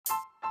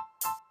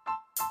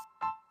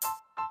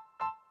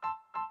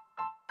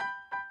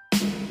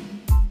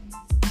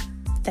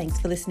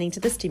Thanks for listening to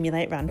the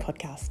Stimulate Run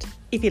podcast.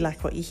 If you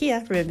like what you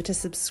hear, remember to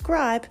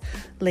subscribe,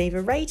 leave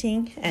a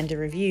rating and a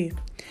review.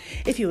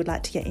 If you would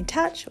like to get in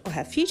touch or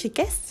have future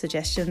guest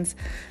suggestions,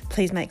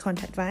 please make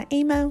contact via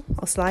email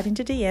or slide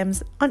into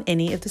DMs on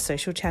any of the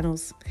social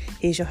channels.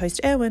 Here's your host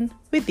Erwin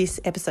with this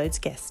episode's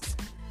guests.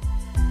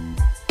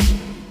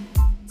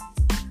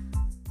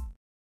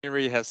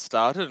 January has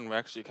started and we're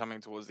actually coming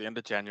towards the end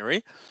of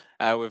January.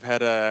 We've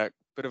had a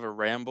bit of a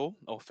ramble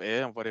off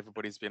air of what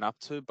everybody's been up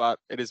to, but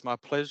it is my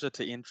pleasure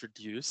to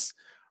introduce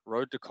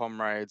Road to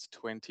Comrades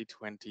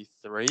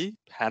 2023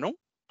 panel.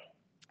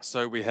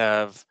 So we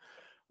have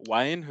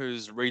Wayne,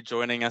 who's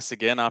rejoining us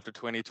again after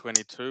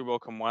 2022.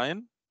 Welcome,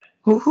 Wayne.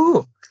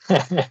 Woohoo!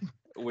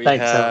 We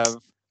Thanks, have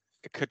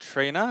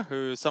Katrina,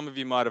 who some of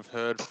you might have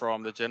heard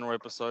from the general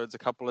episodes a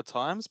couple of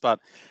times, but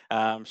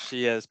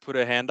she has put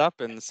her hand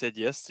up and said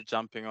yes to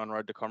jumping on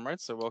Road to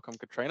Comrades. So welcome,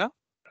 Katrina.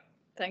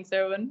 Thanks,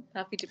 Erwin.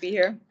 Happy to be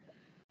here.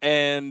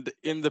 And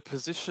in the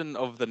position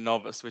of the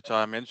novice, which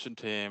I mentioned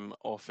to him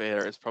off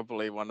air, is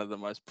probably one of the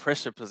most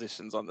pressure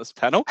positions on this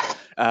panel,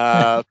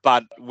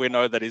 but we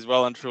know that he's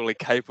well and truly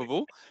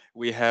capable.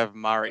 We have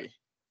Murray.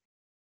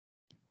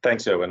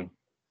 Thanks, Erwin.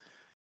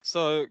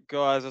 So,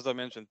 guys, as I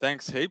mentioned,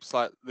 thanks heaps.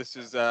 Like, this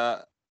is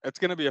it's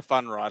going to be a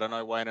fun ride. I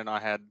know Wayne and I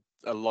had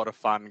a lot of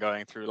fun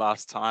going through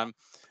last time.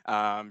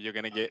 You're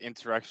going to get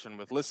interaction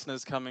with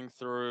listeners coming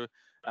through,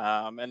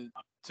 and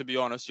to be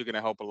honest, you're going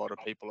to help a lot of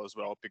people as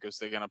well, because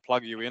they're going to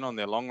plug you in on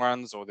their long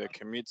runs or their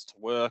commutes to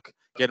work,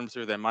 get them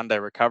through their Monday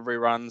recovery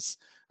runs,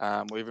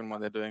 or even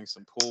when they're doing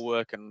some pool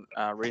work and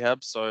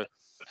rehab. So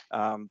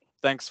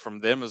thanks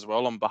from them as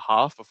well on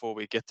behalf before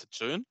we get to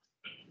June.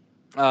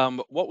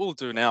 What we'll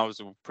do now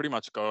is we'll pretty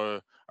much go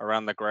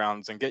around the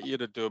grounds and get you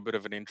to do a bit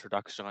of an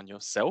introduction on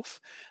yourself,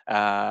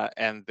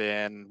 and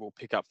then we'll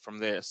pick up from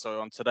there.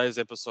 So on today's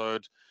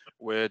episode,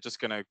 we're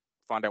just going to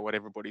find out what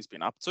everybody's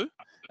been up to,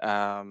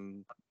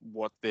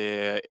 what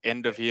their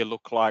end of year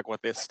look like,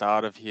 what their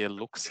start of year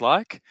looks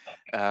like.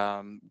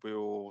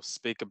 We'll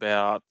speak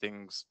about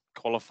things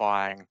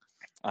qualifying,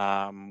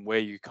 where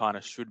you kind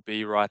of should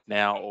be right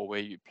now or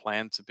where you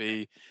plan to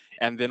be,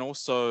 and then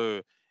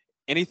also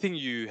anything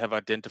you have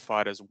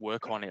identified as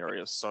work on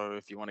areas. So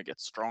if you want to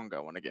get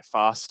stronger, want to get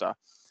faster,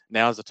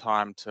 now's the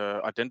time to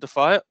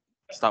identify it,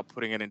 start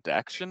putting it into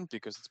action,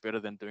 because it's better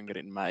than doing it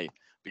in May,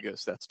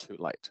 because that's too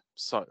late.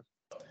 So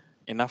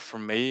enough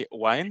from me.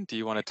 Wayne, do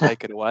you want to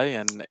take it away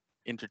and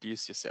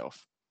introduce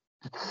yourself?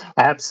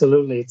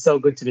 Absolutely. It's so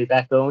good to be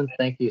back, Owen.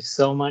 Thank you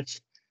so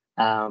much.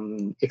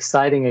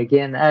 Exciting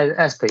again,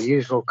 as per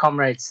usual.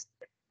 Comrades,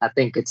 I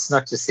think it's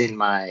not just in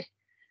my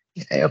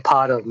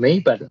part of me,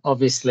 but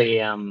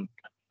obviously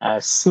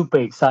super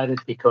excited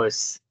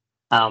because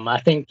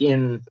I think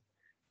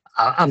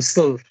I'm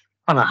still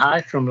on a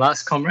high from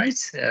last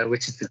Comrades,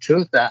 which is the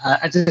truth.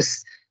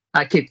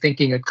 I keep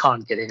thinking it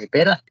can't get any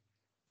better.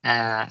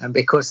 And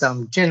because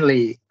I'm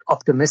generally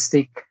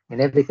optimistic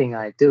in everything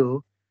I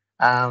do,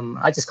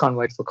 I just can't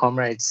wait for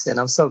Comrades.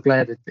 And I'm so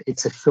glad that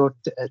it's a short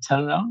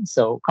turnaround.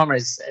 So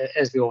Comrades,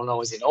 as we all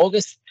know, is in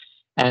August.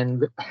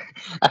 And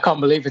I can't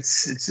believe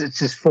it's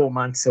just 4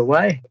 months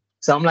away.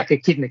 So I'm like a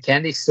kid in a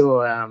candy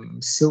store,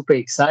 super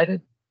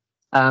excited.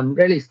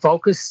 Really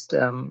focused,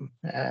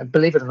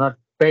 believe it or not,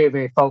 very,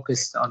 very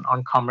focused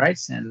on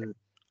Comrades. And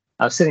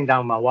I was sitting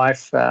down with my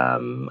wife.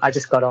 I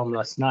just got home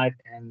last night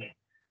and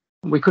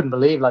we couldn't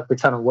believe, like, we're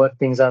trying to work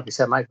things out. We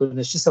said, my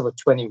goodness, just over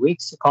 20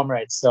 weeks to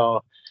Comrades.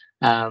 So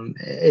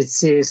it's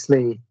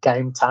seriously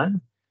game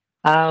time.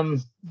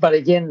 But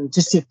again,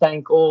 just to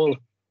thank all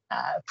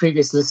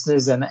previous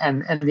listeners and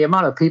the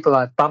amount of people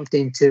I've bumped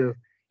into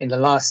in the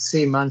last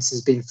 3 months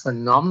has been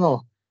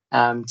phenomenal.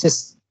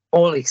 Just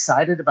all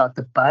excited about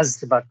the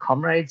buzz about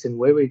Comrades and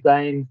where we're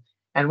going,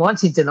 and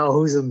wanting to know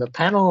who's on the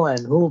panel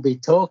and who will be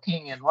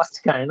talking and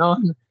what's going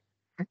on.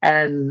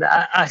 And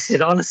I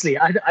said, honestly,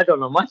 I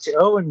don't know much.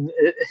 Owen,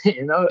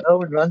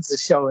 Owen runs the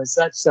show as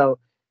such. So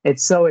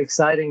it's so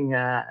exciting,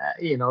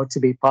 to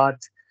be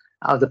part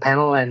of the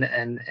panel. And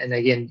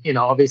again,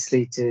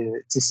 obviously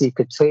to see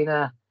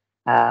Katrina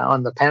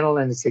on the panel.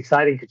 And it's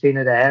exciting,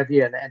 Katrina, to have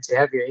you and to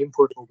have your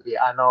input will be,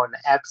 I know, an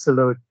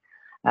absolute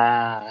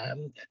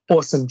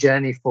awesome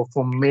journey for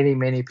many,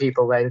 many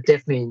people. They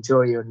definitely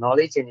enjoy your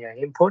knowledge and your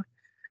input.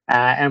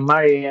 And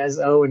Murray, as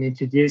Owen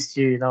introduced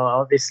you,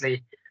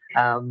 obviously,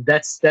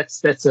 that's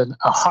a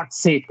hot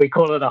seat. We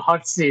call it a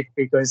hot seat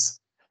because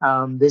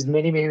there's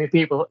many, many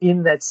people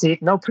in that seat.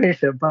 No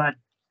pressure, but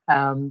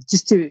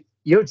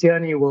your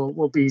journey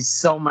will be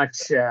so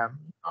much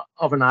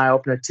of an eye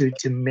opener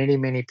to many,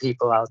 many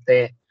people out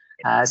there.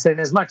 So in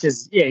as much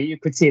as you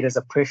could see it as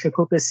a pressure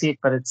cooker seat,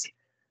 but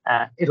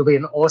it'll be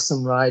an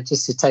awesome ride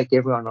just to take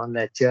everyone on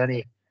that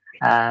journey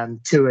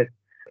to it.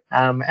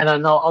 And I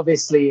know,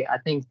 obviously, I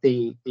think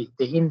the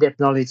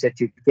in-depth knowledge that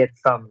you get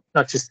from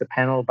not just the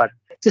panel, but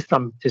just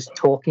from just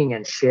talking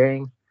and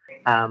sharing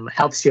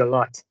helps you a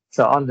lot.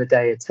 So on the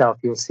day itself,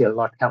 you'll see a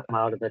lot come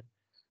out of it.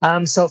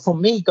 So for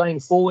me going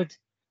forward,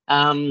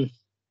 I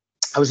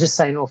was just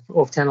saying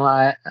off channel,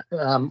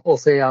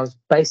 off air, I was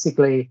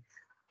basically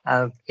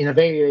in a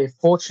very, very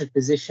fortunate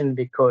position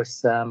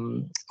because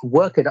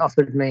work had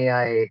offered me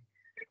a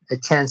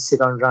chance to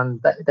go and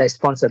run. They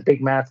sponsor a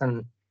big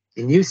marathon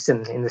in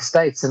Houston in the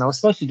States, and I was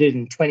supposed to do it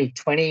in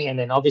 2020, and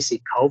then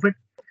obviously COVID.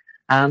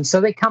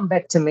 So they come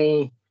back to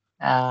me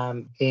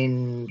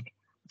in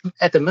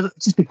at the middle,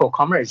 just before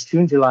Comrades,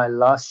 June, July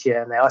last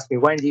year, and they asked me,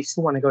 Wayne, do you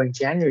still want to go in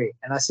January?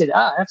 And I said,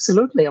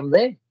 absolutely, I'm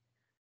there.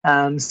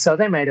 So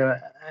they made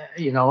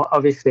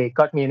obviously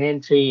got me an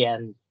entry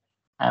and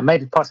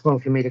made it possible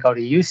for me to go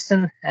to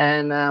Houston.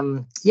 And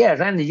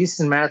ran the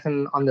Houston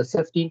Marathon on the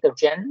 15th of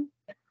January,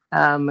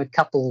 10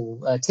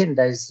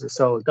 days or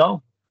so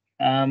ago.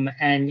 Had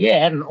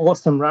an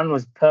awesome run. It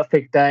was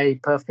perfect day,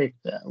 perfect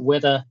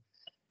weather.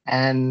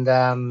 And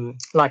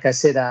like I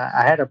said,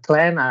 I had a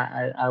plan.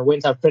 I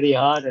went up pretty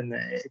hard and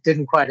it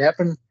didn't quite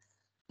happen.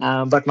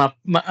 But my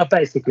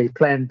basically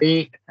plan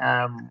B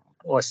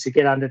was to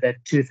get under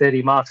that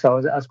 2:30 mark. So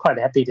I was quite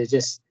happy to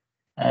just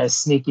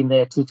sneak in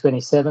there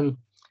 2:27.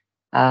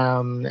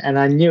 And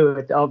I knew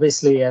it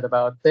obviously at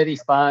about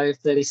 35,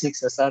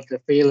 36, I started to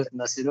feel it.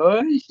 And I said,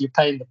 oh, you're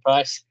paying the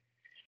price.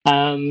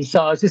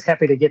 So I was just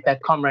happy to get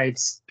that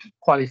Comrades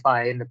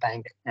qualifier in the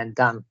bank and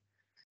done.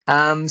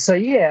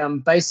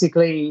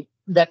 Basically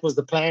that was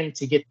the plan,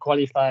 to get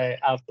qualifier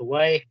out the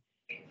way.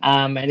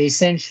 And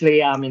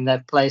essentially I'm in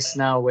that place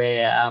now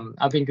where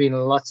I've been doing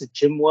lots of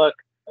gym work.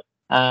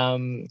 I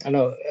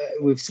know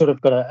we've sort of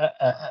got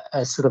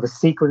a sort of a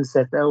sequence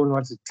that Owen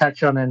wants to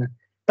touch on. And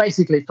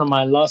basically from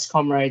my last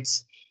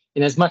Comrades,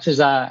 as much as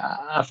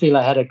I feel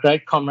I had a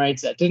great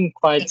Comrades, I didn't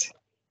quite,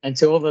 and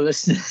to all the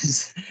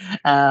listeners,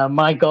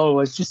 my goal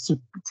was just to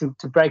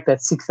break that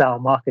 6-hour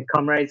mark at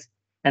Comrades.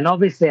 And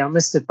obviously I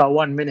missed it by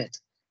 1 minute.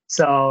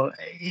 So,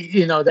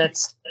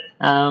 that's,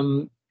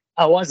 I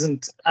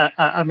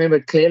remember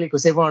clearly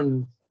because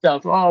everyone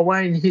felt, oh,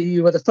 Wayne,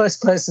 you were the first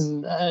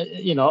person,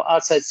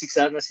 outside 6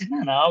 hours. And I said,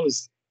 no, I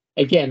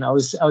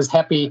was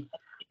happy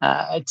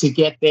to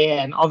get there.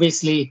 And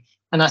obviously,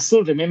 and I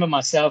still remember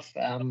myself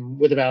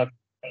with about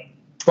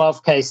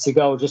 12 Ks to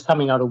go, just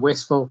coming out of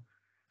Westville,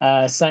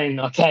 saying,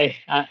 okay,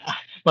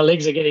 my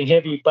legs are getting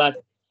heavy,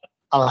 but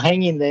I'll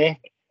hang in there.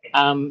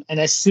 And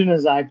as soon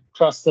as I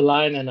crossed the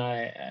line and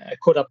I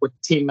caught up with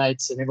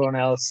teammates and everyone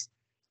else,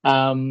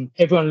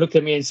 everyone looked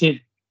at me and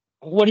said,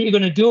 what are you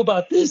going to do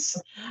about this?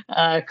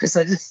 Because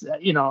I just,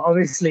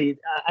 obviously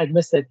I'd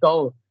missed that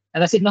goal.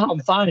 And I said, no, I'm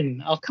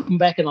fine. I'll come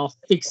back and I'll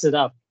fix it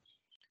up.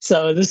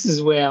 So this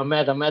is where I'm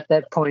at. I'm at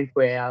that point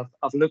where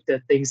I've looked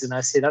at things and I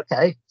said,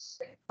 okay,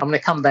 I'm going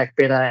to come back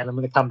better and I'm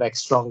going to come back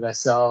stronger.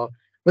 So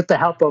with the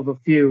help of a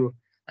few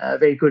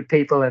very good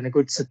people and a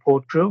good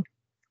support crew,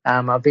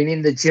 I've been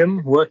in the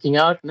gym working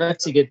out, not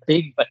to get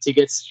big, but to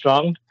get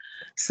strong.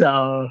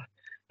 So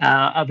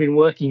I've been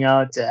working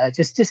out,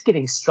 just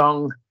getting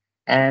strong.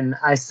 And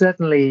I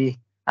certainly,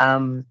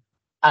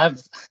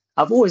 I've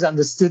always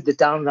understood the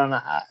down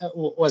run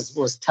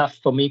was tough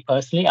for me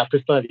personally. I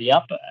prefer the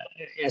up,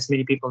 as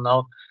many people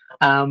know.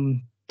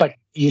 But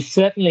you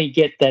certainly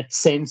get that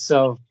sense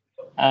of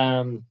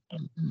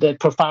the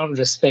profound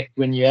respect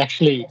when you're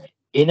actually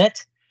in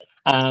it.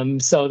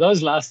 So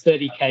those last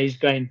 30 Ks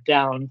going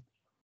down,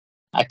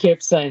 I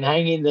kept saying,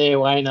 hang in there,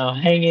 Wayne,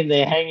 hang in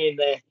there, hang in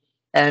there.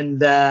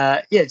 And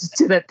just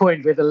to that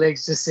point where the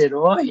legs just said,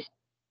 oi,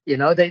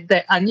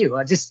 I knew,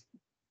 I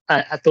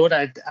thought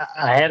I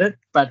had it,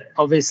 but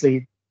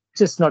obviously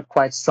just not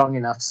quite strong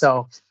enough.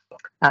 So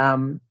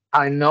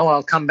I know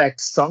I'll come back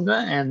stronger.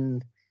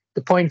 And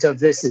the point of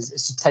this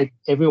is to take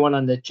everyone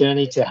on the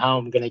journey to how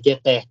I'm going to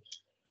get there.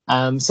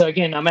 So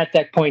again, I'm at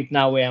that point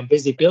now where I'm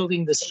busy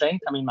building the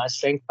strength. I'm in my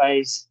strength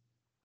phase.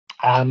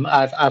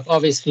 I've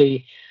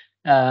obviously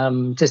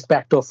just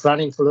backed off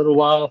running for a little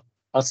while.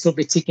 I'll still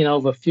be ticking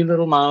over a few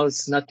little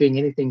miles, not doing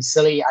anything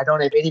silly. I don't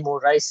have any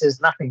more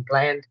races, nothing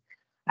planned.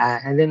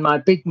 And then my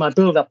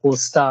build-up will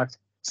start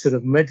sort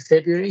of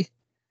mid-February.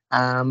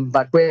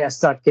 But where I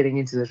start getting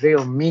into the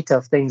real meat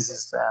of things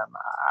is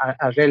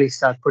I really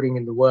start putting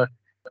in the work.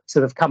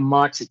 Sort of come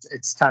March,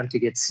 it's time to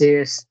get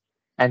serious.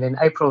 And then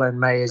April and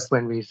May is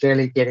when we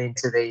really get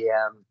into the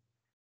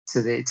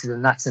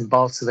nuts and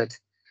bolts of it.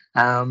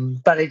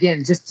 But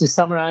again, just to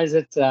summarize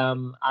it,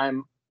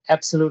 I'm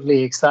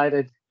absolutely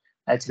excited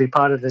to be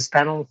part of this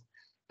panel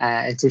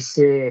and to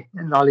share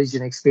knowledge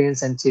and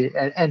experience and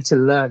to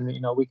learn.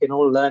 We can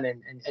all learn,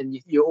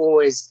 and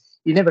you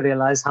never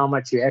realize how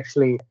much you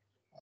actually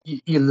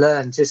you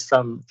learn just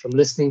from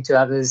listening to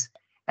others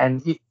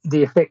and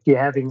the effect you're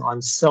having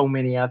on so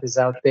many others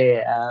out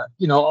there.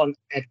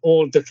 At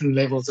all different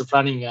levels of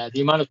running.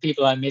 The amount of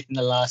people I met in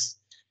the last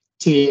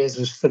 2 years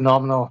was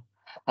phenomenal.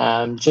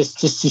 Just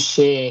to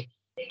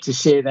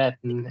share that,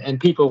 and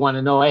people want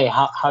to know, hey,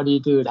 how do you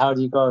do it? How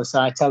do you go? So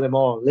I tell them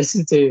all,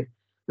 listen to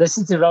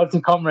Road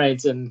to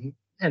Comrades, and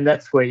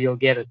that's where you'll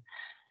get it.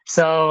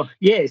 So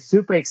yeah,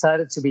 super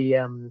excited to be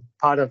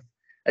part of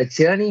a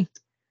journey,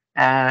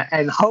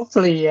 and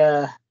hopefully,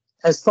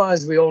 as far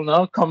as we all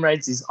know,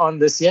 Comrades is on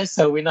this year,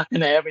 so we're not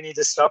going to have any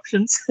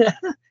disruptions.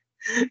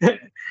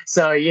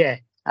 So yeah,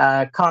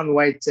 can't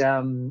wait.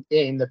 In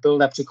the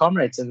build up to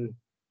Comrades, and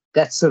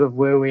that's sort of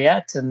where we're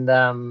at,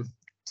 and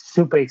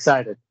super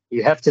excited.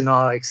 You have to know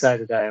how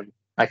excited I am,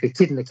 like a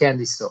kid in a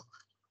candy store.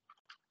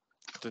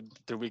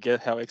 Did we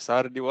get how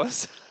excited he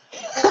was?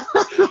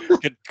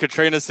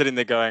 Katrina's sitting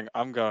there going,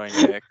 I'm going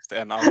next,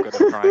 and I'm going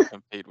to try and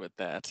compete with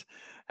that.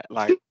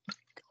 Like,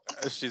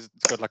 she's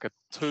got like a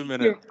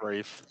 2-minute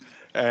brief,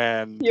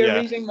 and You're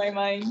reading my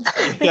mind.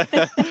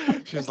 yeah,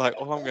 she's like,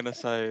 all I'm going to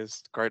say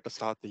is great to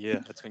start the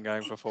year. It's been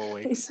going for 4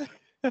 weeks.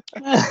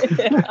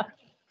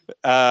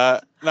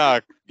 No,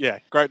 yeah,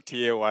 great to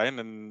hear, Wayne,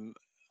 and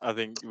I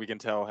think we can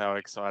tell how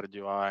excited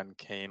you are and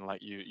keen.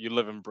 Like you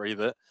live and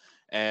breathe it,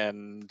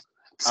 and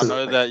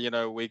Absolutely. I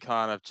know that we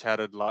kind of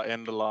chatted like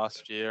end of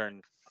last year,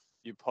 and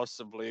you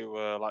possibly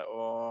were like,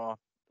 oh,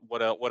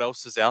 what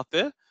else is out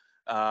there?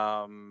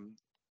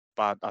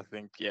 But I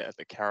think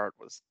the carrot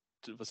was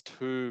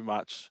too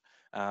much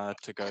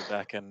to go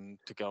back and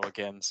to go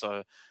again.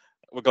 So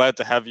we're glad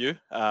to have you.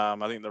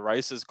 I think the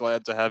race is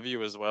glad to have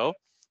you as well.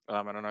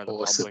 And I know the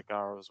Awesome. public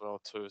are as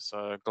well too.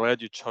 So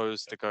glad you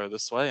chose to go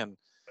this way, and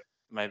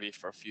maybe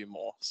for a few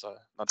more. So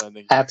I don't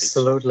think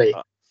Absolutely.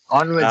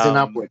 Onwards and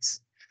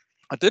upwards.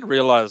 I did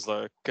realize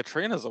though,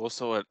 Katrina's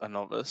also a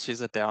novice. She's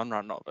a down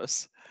run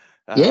novice.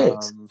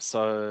 Yes.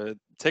 So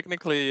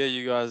technically,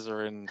 you guys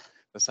are in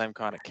the same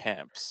kind of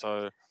camp.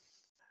 So,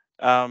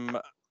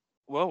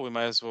 well, we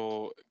may as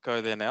well go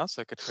there now.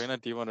 So, Katrina,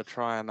 do you want to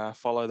try and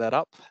follow that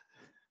up?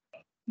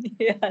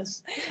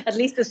 Yes. At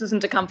least this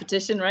isn't a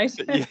competition, right?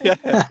 Yeah.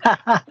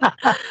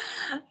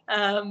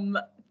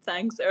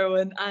 Thanks,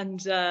 Erwin.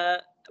 And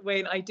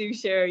Wayne, I do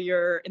share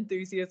your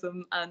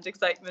enthusiasm and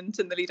excitement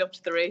in the lead up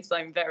to the race.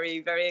 I'm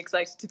very, very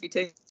excited to be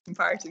taking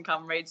part in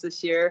Comrades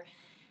this year.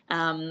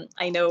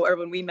 I know,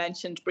 Erwin, we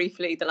mentioned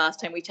briefly the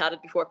last time we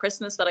chatted before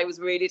Christmas that I was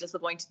really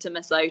disappointed to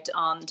miss out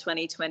on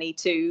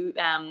 2022.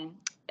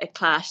 It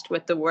clashed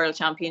with the World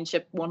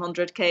Championship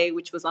 100k,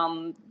 which was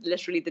on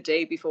literally the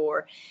day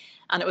before.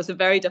 And it was a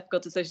very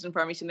difficult decision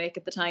for me to make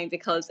at the time,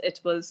 because it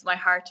was, my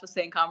heart was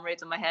saying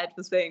Comrades and my head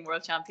was saying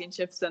World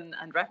Championships and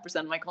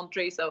represent my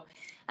country. So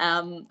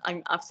I'm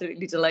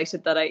absolutely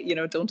delighted that I,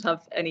 don't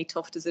have any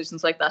tough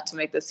decisions like that to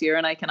make this year,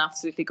 and I can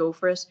absolutely go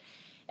for it.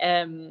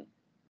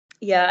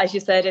 Yeah, as you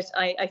said,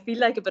 I feel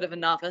like a bit of a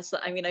novice.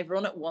 I mean, I've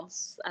run it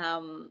once,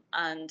 and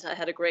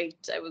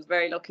I was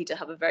very lucky to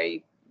have a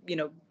very,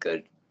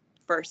 good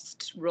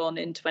first run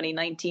in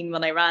 2019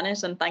 when I ran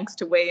it. And thanks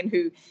to Wayne,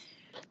 who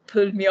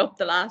pulled me up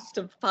the last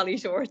of Polly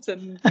Shorts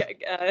and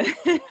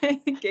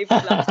gave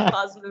me lots of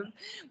positive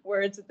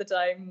words at the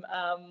time.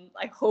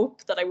 I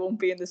hope that I won't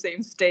be in the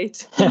same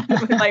state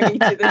if I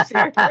meet you this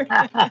year.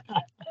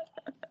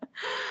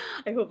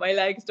 I hope my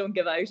legs don't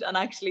give out. And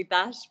actually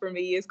that for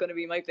me is going to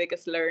be my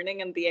biggest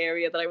learning, and the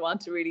area that I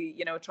want to really,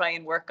 try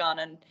and work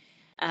on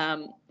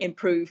and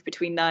improve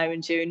between now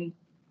and June.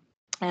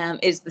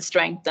 Is the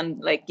strength and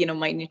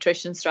my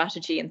nutrition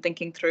strategy and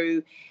thinking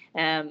through.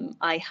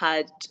 I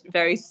had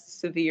very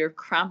severe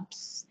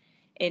cramps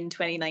in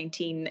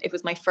 2019. It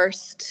was my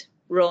first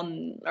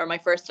run or my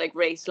first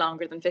race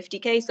longer than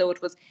 50k, so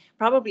it was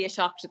probably a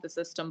shock to the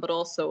system, but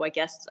also I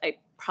guess I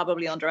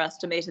probably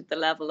underestimated the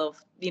level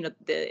of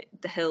the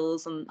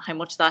hills and how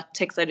much that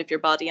takes out of your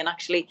body. And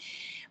actually,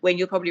 when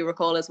you'll probably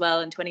recall as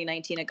well, in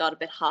 2019 it got a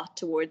bit hot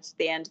towards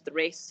the end of the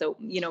race, so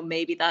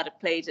maybe that it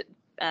played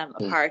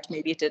a part,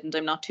 maybe it didn't,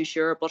 I'm not too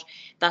sure, but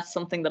that's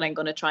something that I'm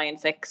going to try and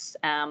fix.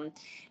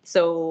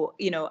 So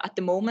at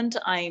the moment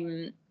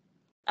I'm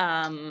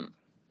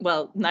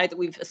well, now that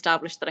we've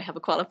established that I have a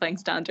qualifying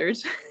standard,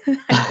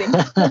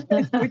 I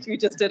think, which we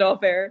just did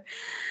off air,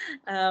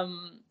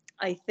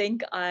 I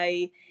think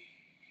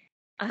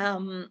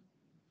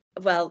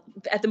well,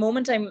 at the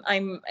moment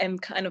I'm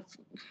kind of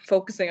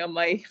focusing on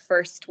my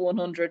first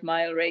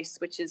 100-mile race,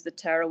 which is the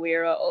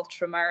Tarawera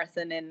Ultra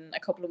Marathon in a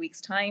couple of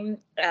weeks' time.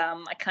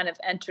 I kind of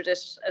entered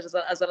it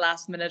as a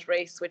last-minute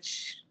race,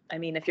 which, I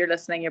mean, if you're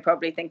listening, you're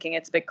probably thinking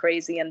it's a bit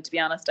crazy, and to be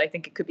honest, I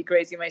think it could be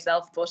crazy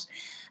myself. But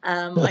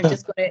I'm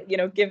just going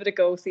to, give it a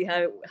go, see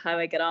how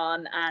I get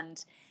on,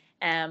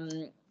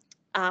 and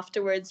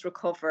afterwards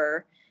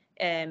recover.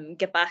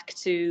 Get back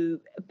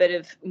to a bit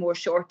of more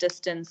short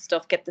distance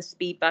stuff, get the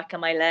speed back on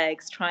my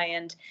legs,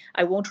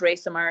 I won't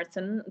race a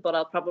marathon, but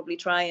I'll probably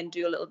try and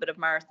do a little bit of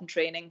marathon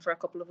training for a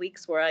couple of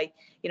weeks where I,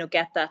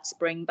 get that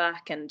spring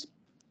back. And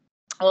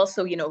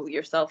also,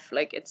 yourself,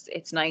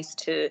 it's nice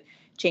to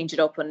change it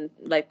up and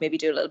maybe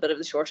do a little bit of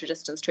the shorter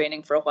distance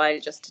training for a while,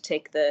 just to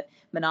take the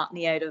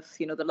monotony out of,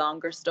 the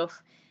longer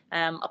stuff.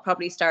 I'll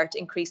probably start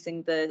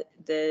increasing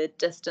the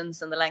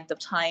distance and the length of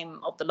time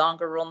of the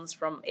longer runs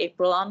from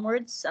April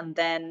onwards, and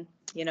then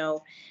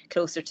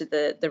closer to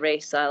the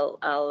race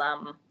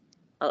I'll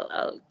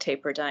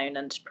taper down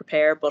and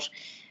prepare. But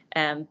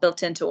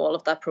built into all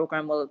of that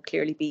program will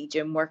clearly be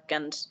gym work.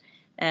 And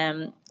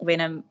when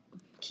I'm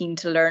keen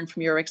to learn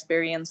from your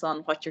experience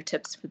on what your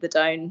tips for the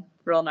down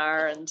run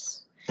are, and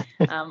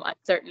I'm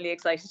certainly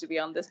excited to be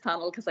on this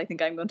panel, because I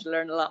think I'm going to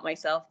learn a lot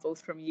myself,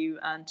 both from you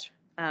and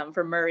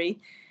from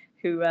Murray,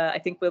 who I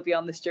think we'll be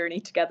on this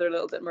journey together a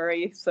little bit,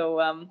 Murray.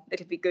 So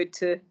it'll be good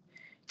to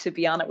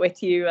be on it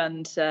with you,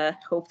 and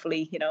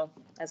hopefully, you know,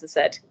 as I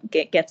said,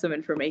 get some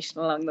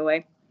information along the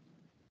way.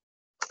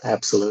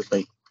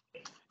 Absolutely.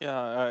 Yeah,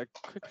 I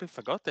quickly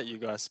forgot that you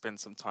guys spent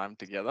some time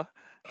together.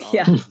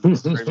 Yeah.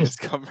 Previous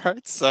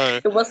comrades. So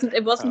It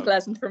wasn't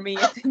pleasant for me,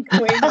 I think,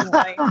 Wayne and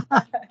mine.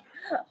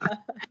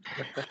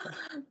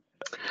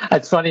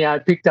 It's funny. I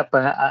picked up.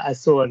 I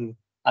saw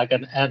I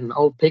got an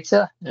old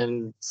picture,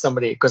 and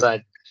somebody, because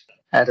I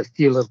had a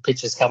few little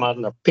pictures come out,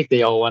 and I picked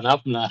the old one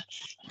up. And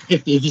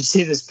if you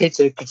see this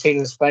picture,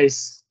 Katrina's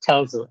face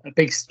tells a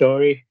big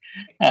story.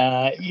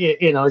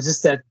 You know,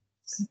 just that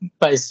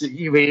face. When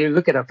you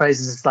look at her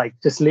face, it's like,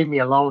 just leave me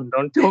alone.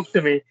 Don't talk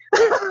to me.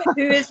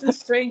 Who is the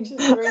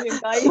strangest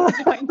brilliant guy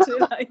trying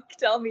to like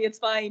tell me it's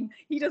fine?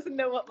 He doesn't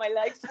know what my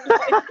legs are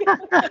like.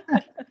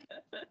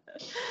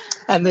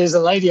 And there's a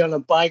lady on a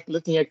bike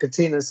looking at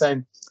Katrina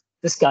saying,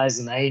 "This guy's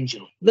an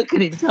angel. Look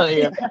at him telling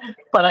you."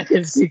 But I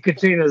can see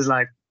Katrina's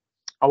like,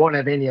 "I won't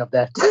have any of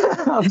that.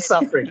 I'm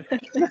suffering."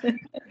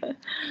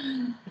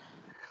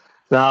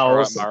 No, all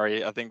right, awesome.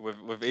 Murray, I think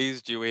we've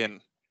eased you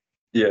in.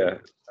 Yeah,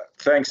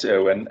 thanks,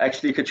 Erwin.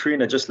 Actually,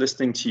 Katrina, just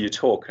listening to you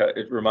talk,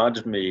 it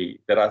reminded me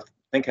that I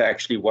think I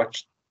actually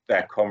watched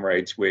that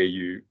Comrades where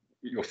your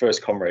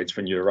first Comrades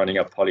when you were running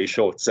up Polly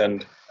Shorts,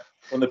 and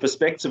from the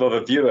perspective of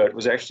a viewer, it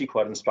was actually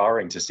quite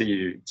inspiring to see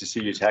you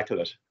tackle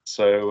it.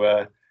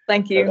 So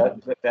thank you. I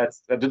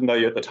didn't know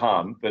you at the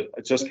time, but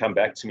it just come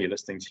back to me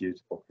listening to you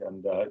talk,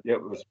 and yeah,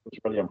 it was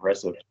really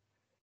impressive.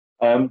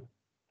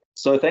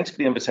 So thanks for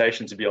the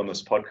invitation to be on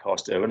this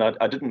podcast, Erwin.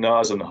 I didn't know I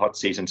was on the hot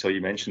seat until you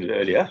mentioned it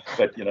earlier,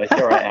 but you know,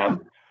 here I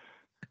am.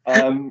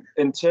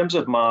 In terms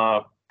of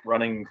my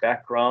running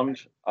background,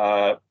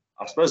 I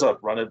suppose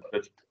I've run a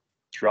bit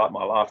throughout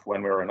my life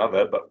one way or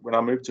another, but when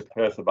I moved to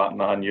Perth about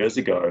 9 years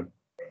ago,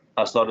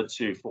 I started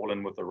to fall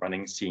in with the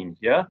running scene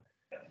here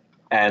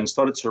and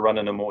started to run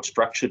in a more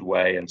structured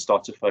way and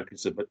start to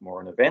focus a bit more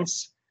on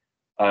events.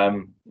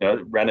 You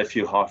know, ran a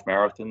few half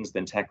marathons,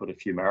 then tackled a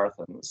few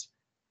marathons,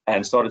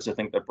 and started to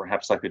think that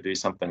perhaps I could do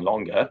something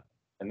longer.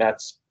 And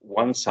that's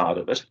one side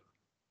of it.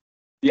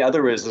 The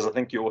other is I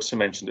think you also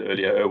mentioned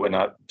earlier, Erwin,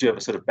 I do have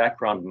a sort of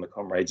background in the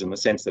Comrades in the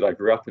sense that I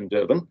grew up in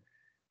Durban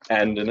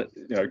and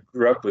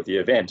grew up with the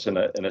event in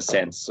a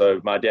sense.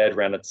 So my dad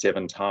ran it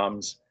 7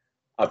 times.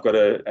 I've got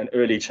an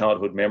early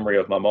childhood memory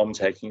of my mom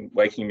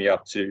waking me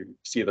up to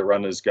see the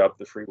runners go up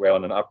the freeway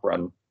on an up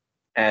run.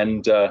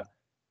 And I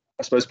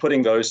suppose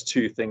putting those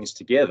two things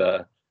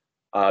together,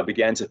 I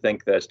began to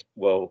think that,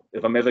 well,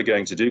 if I'm ever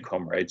going to do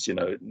Comrades, you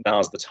know,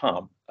 now's the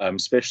time.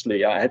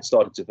 Especially, I had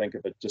started to think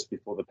of it just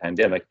before the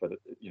pandemic, but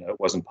it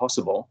wasn't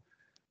possible.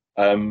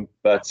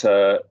 But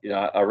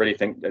I really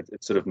think that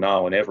it's sort of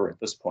now and ever at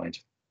this point.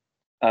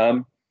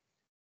 I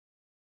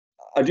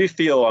do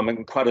feel I'm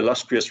in quite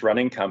illustrious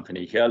running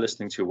company here,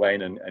 listening to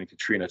Wayne and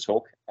Katrina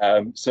talk.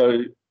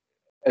 So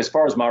as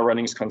far as my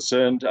running is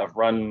concerned, I've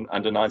run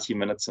under 90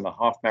 minutes in a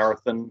half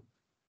marathon,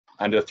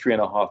 under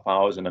 3.5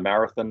 hours in a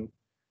marathon.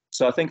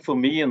 So I think for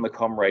me in the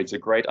Comrades, a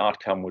great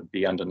outcome would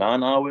be under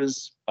 9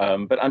 hours,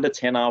 but under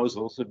 10 hours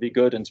will also be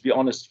good. And to be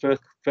honest,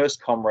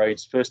 first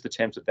Comrades, first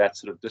attempt at that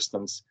sort of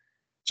distance,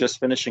 just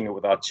finishing it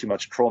without too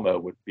much trauma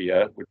would be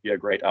a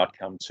great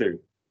outcome too.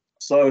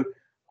 So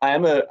I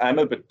am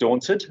a bit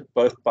daunted,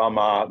 both by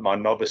my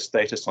novice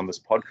status on this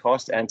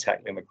podcast and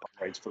tackling the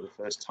Comrades for the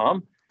first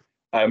time.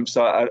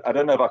 So I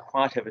don't know if I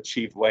quite have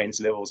achieved Wayne's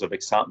levels of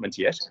excitement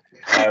yet,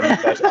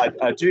 but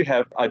I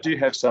do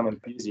have some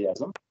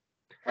enthusiasm.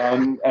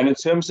 And in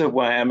terms of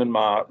where I am in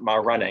my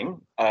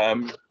running, I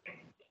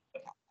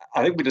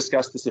think we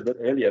discussed this a bit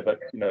earlier,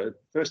 but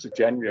 1st of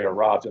January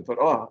arrived and thought,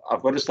 oh,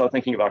 I've got to start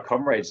thinking about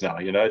Comrades now.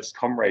 It's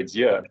Comrades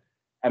year.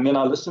 And then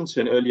I listened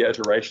to an earlier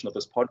iteration of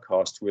this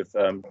podcast with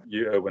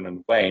you, Erwin,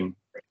 and Wayne.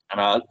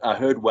 And I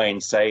heard Wayne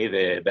say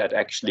there that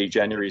actually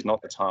January is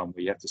not the time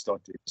where you have to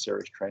start doing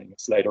serious training.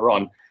 It's later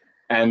on.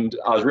 And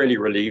I was really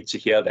relieved to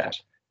hear that.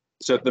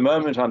 So at the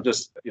moment, I'm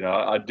just,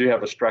 I do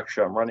have a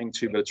structure I'm running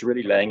to, but it's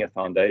really laying a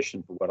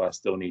foundation for what I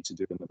still need to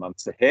do in the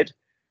months ahead.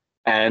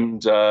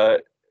 And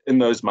in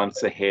those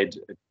months ahead,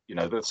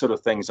 the sort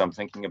of things I'm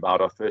thinking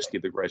about are firstly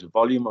the greater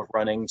volume of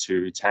running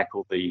to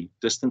tackle the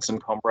distance in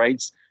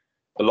Comrades.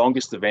 The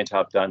longest event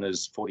I've done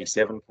is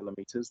 47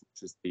 kilometers,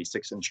 which is the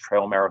 6-inch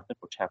trail marathon,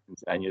 which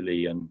happens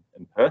annually in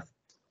Perth.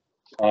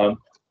 And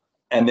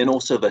then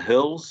also the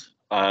hills.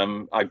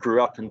 I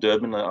grew up in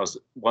Durban. I was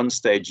one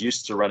stage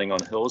used to running on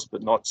hills,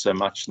 but not so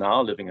much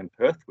now, living in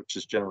Perth, which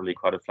is generally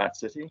quite a flat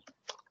city.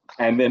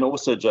 And then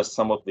also just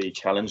some of the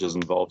challenges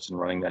involved in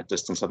running that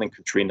distance. I think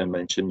Katrina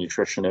mentioned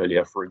nutrition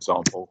earlier, for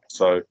example.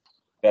 So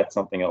that's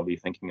something I'll be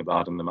thinking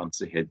about in the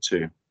months ahead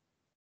too.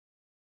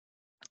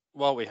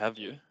 While we have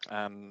you,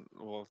 I'm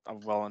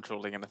well and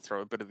truly going to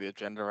throw a bit of the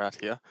agenda out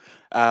here.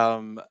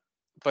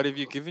 But have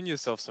you given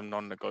yourself some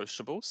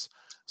non-negotiables?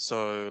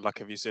 So like,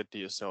 have you said to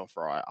yourself,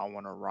 right, I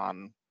want to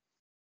run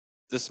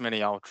this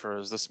many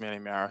ultras, this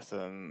many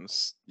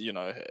marathons,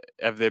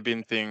 have there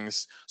been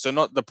things, so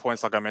not the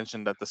points like I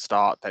mentioned at the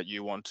start that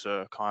you want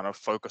to kind of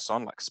focus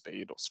on, like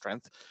speed or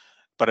strength,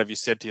 but have you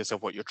said to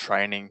yourself what your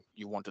training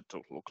you want it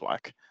to look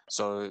like?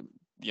 So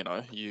you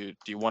know, do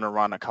you want to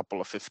run a couple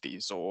of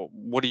 50s, or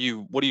what are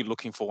you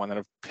looking for when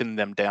they've pinned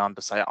them down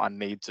to say I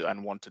need to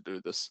and want to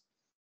do this?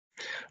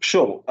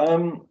 Sure.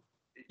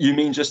 You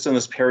mean just in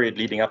this period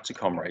leading up to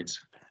Comrades?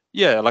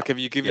 Yeah, like have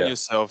you given Yeah.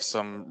 yourself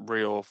some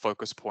real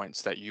focus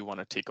points that you want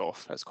to tick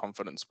off as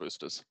confidence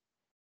boosters?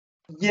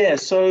 Yeah,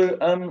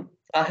 so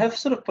I have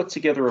sort of put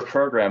together a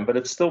program, but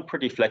it's still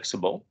pretty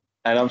flexible,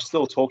 and I'm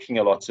still talking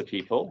a lot to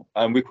people.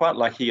 We're quite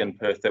lucky in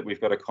Perth that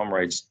we've got a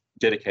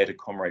dedicated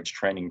Comrades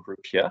training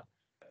group here.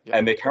 Yep.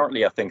 And there are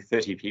currently, I think,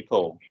 30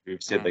 people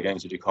who've said they're going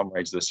to do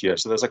Comrades this year.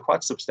 So there's a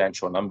quite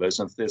substantial numbers,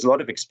 and there's a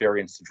lot of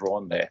experience to draw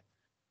on there.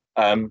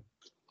 In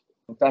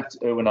fact,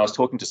 when I was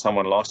talking to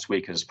someone last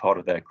week as part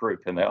of that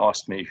group, and they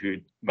asked me who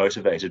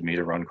motivated me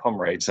to run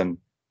Comrades, and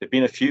there've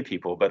been a few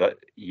people, but I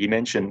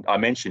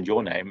mentioned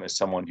your name as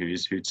someone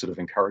who'd sort of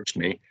encouraged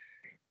me,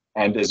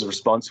 and his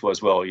response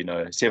was, well,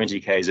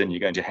 70 Ks in, you're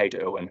going to hate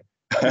Owen.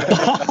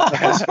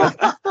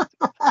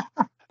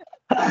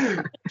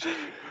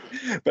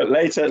 But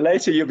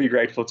later you'll be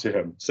grateful to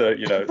him. So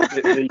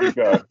there you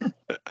go.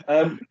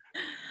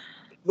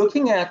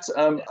 Looking at,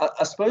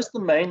 I suppose the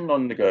main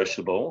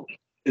non-negotiable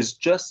is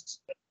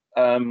just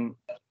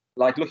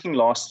like looking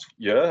last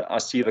year, I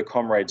see the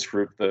Comrades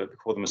group that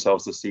call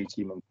themselves the C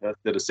team in Perth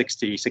did a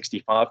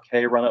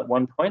 65K run at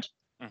one point.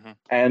 Mm-hmm.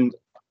 And,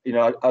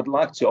 I'd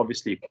like to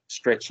obviously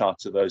stretch out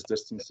to those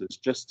distances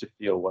just to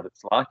feel what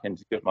it's like and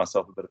to give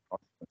myself a bit of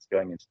confidence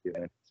going into the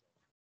event.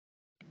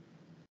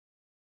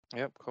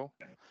 Yep, cool.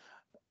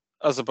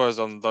 I suppose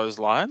on those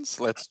lines,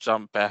 let's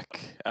jump back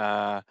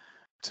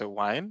to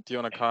Wayne. Do you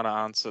want to kind of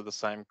answer the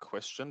same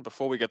question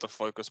before we get to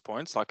focus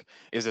points? Like,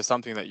 is there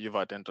something that you've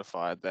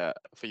identified that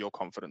for your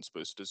confidence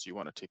boosters you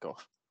want to tick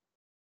off?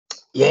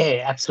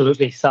 Yeah,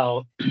 absolutely.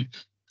 So,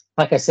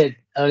 like I said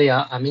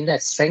earlier, I'm in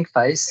that strength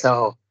phase.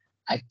 So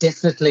I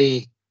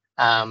definitely,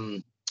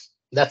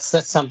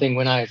 that's something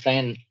when I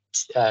ran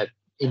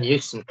in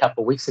Houston a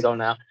couple of weeks ago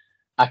now,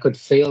 I could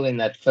feel in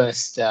that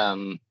first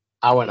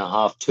hour and a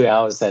half, 2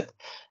 hours that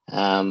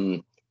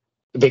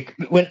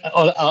when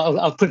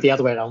I'll put it the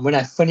other way around. When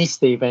I finished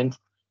the event,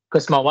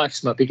 because my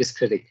wife's my biggest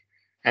critic,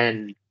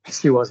 and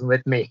she wasn't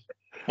with me,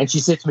 and she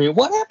said to me,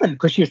 "What happened?"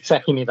 Because she was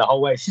tracking me the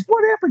whole way. She said,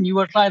 "What happened? You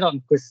were right on."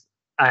 Because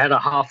I had a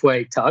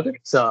halfway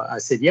target, so I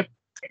said, "Yep,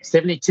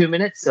 72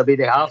 minutes. I'll be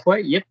there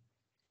halfway." Yep.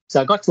 So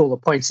I got to all the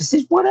points. She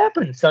said, "What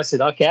happened?" So I said,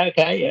 "Okay,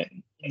 yeah.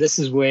 This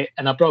is where,"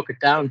 and I broke it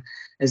down,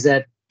 is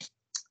that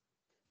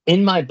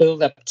in my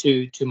build up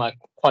to my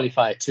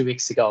qualifier 2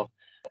 weeks ago,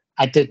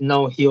 I did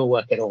no heel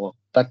work at all,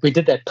 but we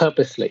did that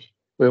purposely.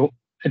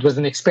 It was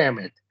an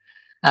experiment.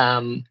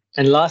 And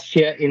last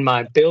year in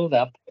my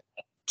build-up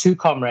to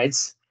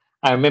Comrades,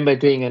 I remember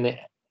doing an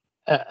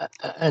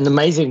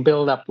amazing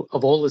build-up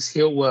of all this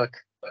heel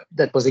work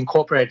that was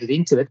incorporated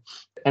into it.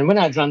 And when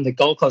I'd run the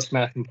Gold Coast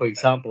Marathon, for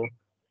example,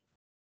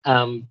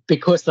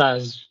 because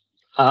I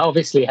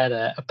obviously had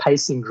a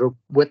pacing group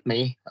with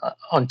me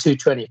on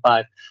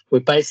 225, we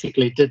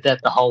basically did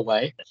that the whole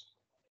way.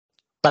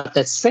 But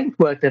that strength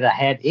work that I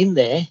had in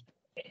there,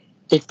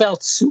 it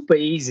felt super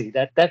easy.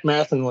 That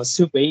marathon was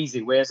super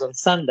easy. Whereas on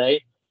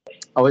Sunday,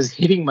 I was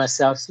hitting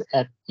myself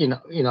at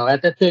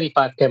at that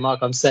 35K mark.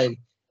 I'm saying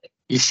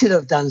you should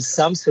have done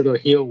some sort of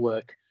heel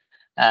work.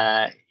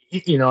 I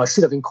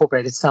should have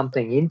incorporated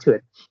something into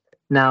it.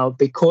 Now,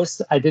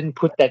 because I didn't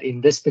put that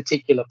in this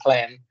particular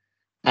plan,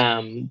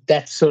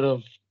 that's sort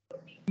of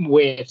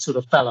where it sort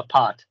of fell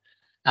apart.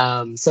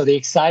 So the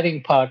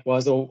exciting part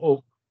was,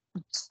 or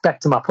back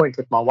to my point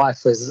with my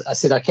wife, was I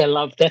said, "Okay,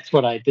 love, that's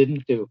what I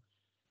didn't do."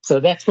 So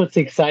that's what's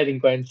exciting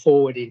going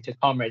forward into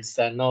Comrades.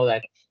 I know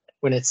that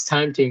when it's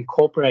time to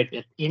incorporate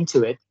it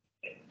into it,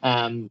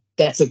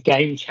 that's a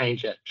game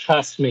changer.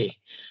 Trust me.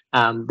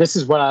 This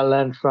is what I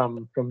learned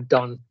from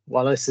Don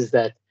Wallace, is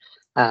that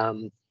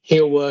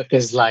heel work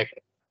is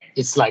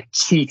it's like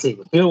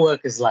cheating. Heel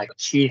work is like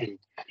cheating,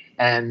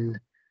 and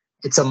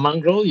it's a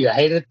mongrel. You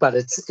hate it, but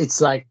it's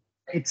like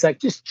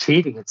just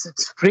cheating.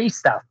 It's free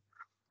stuff,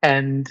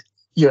 and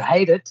you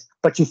hate it,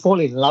 but you fall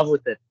in love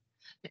with it.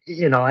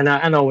 And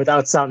I know,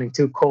 without sounding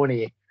too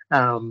corny,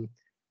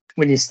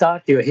 when you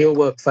start your heel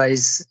work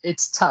phase,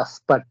 it's tough.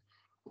 But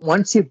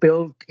once you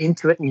build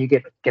into it and you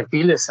can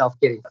feel yourself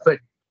getting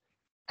fit,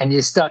 and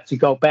you start to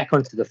go back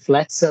onto the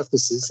flat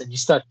surfaces and you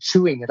start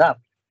chewing it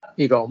up,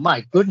 you go,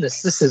 "My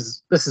goodness, this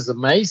is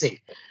amazing."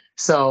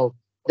 So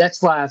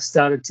that's why I've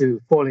started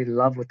to fall in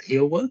love with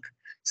heel work.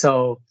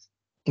 So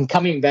in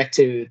coming back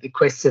to the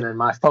question, and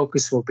my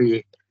focus will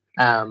be,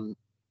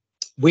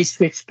 we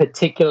switched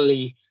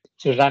particularly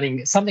to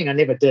running. Something I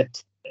never did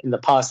in the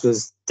past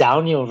was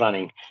downhill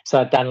running. So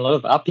I've done a lot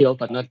of uphill,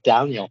 but not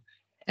downhill.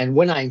 And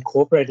when I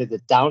incorporated the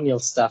downhill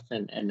stuff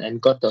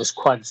and got those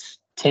quads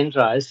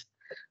tenderized,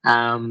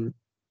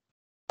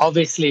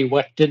 obviously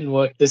what didn't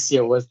work this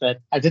year was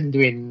that I didn't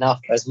do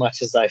enough as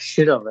much as I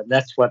should have. And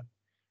that's what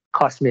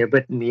cost me a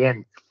bit in the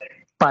end.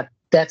 But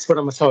that's what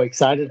I'm so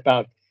excited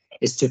about,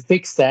 is to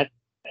fix that.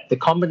 The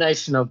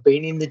combination of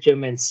being in the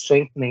gym and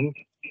strengthening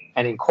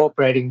and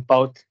incorporating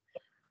both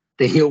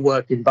the heel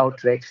work in both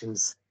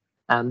directions.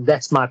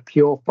 That's my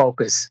pure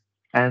focus.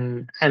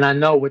 And I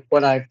know with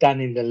what I've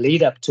done in the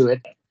lead up to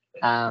it,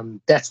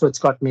 that's what's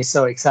got me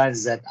so excited,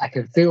 is that I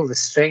can feel the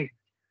strength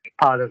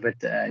part of it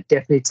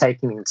definitely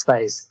taking its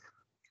place.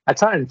 I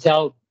try and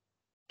tell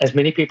as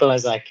many people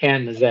as I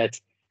can is that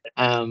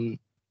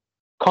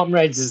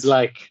comrades is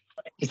like,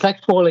 it's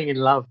like falling in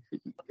love.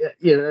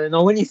 You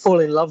know, when you fall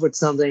in love with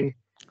something,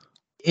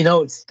 you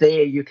know it's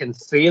there, you can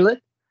feel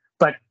it,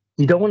 but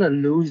you don't want to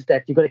lose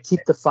that. You got to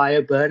keep the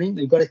fire burning.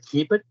 You got to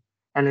keep it,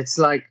 and it's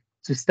like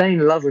to stay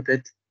in love with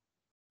it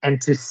and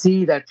to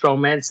see that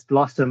romance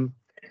blossom.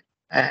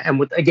 And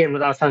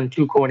without sounding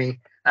too corny,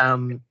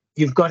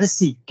 you've got to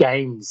see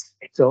gains.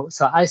 So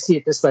I see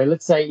it this way.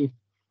 Let's say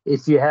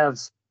if you have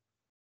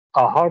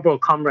a horrible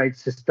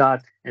comrades to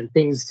start and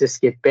things just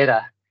get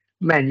better,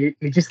 man,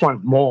 you just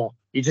want more.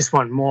 You just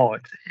want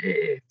more.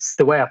 It's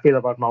the way I feel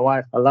about my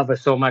wife. I love her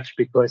so much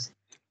because,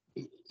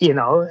 you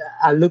know,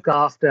 I look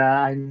after,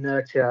 I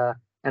nurture,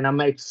 and I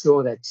make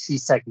sure that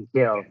she's taken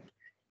care of.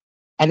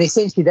 And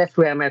essentially that's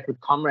where I'm at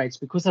with comrades,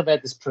 because I've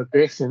had this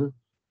progression.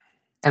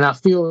 And I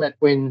feel that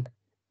when,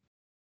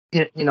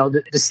 you know,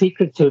 the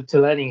secret to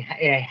learning,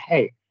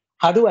 hey,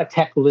 how do I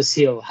tackle this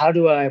hill? How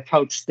do I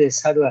approach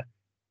this?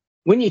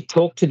 When you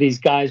talk to these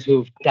guys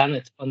who've done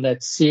it on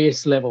that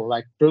serious level,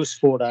 like Bruce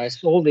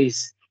Fordyce, all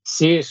these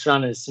serious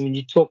runners, I mean,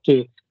 you talk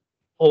to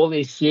all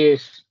these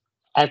serious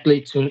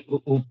athletes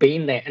who've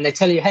been there, and they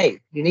tell you, hey,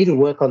 you need to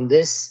work on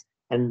this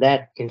and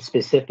that in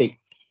specific.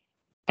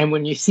 And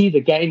when you see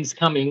the gains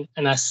coming,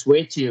 and I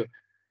swear to you,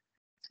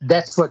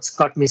 that's what's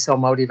got me so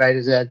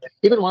motivated. That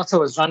even once I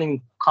was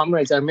running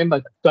comrades, I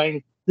remember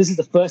going, this is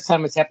the first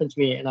time it's happened to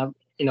me. And I'm,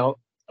 you know,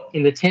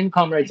 in the 10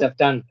 comrades I've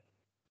done,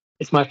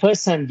 it's my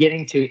first time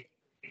getting to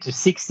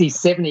 60,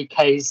 70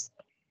 Ks,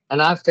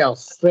 and I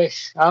felt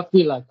fresh. I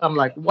feel like, I'm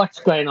like, what's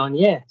going on?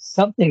 Yeah,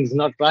 something's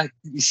not right.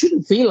 You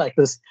shouldn't feel like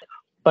this.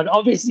 But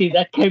obviously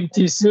that came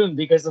too soon,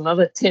 because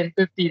another 10,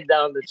 15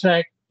 down the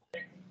track,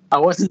 I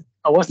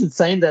wasn't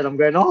saying that. I'm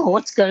going, oh,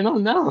 what's going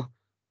on now?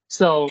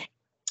 So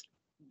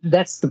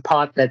that's the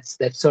part that's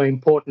so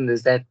important,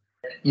 is that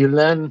you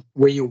learn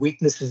where your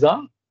weaknesses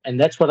are. And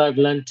that's what I've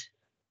learned,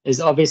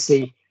 is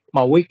obviously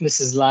my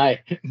weaknesses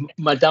lie,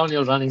 my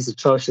downhill running is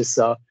atrocious.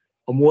 So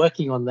I'm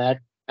working on that.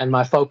 And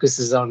my focus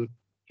is on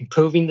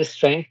improving the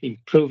strength,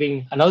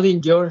 I know the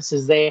endurance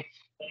is there.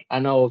 I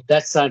know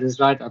that side is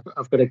right.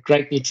 I've got a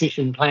great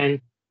nutrition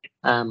plan,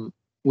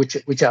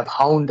 which I've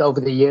honed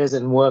over the years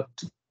and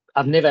worked.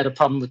 I've never had a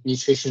problem with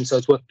nutrition, so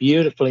it's worked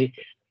beautifully.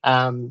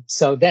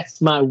 So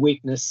that's my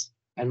weakness.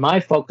 And my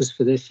focus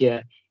for this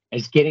year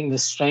is getting the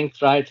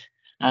strength right,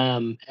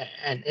 and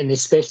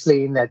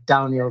especially in that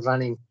downhill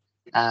running,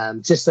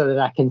 just so that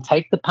I can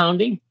take the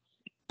pounding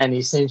and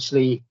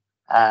essentially,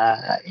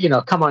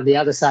 come on the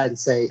other side and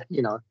say,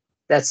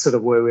 that's sort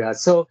of where we are.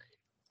 So,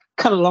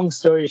 cut a long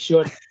story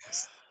short,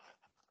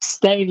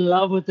 stay in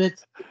love with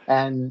it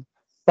and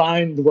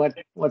find what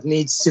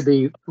needs to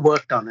be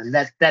worked on, and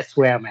that's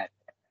where I'm at.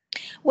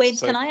 Wait,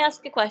 can I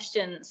ask a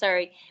question?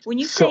 Sorry. When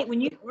you say,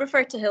 when you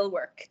refer to hill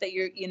work, that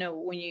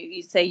when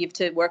you say you have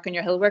to work on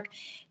your hill work,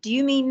 do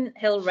you mean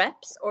hill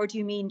reps, or do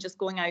you mean just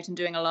going out and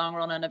doing a long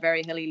run on a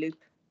very hilly loop?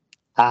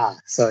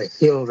 So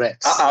hill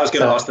reps. I was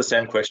going to ask the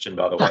same question,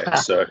 by the way.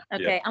 So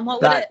okay, yeah. And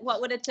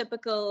what would a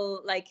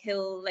typical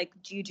hill,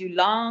 do you do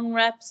long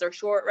reps or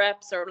short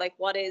reps, or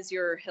what is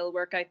your hill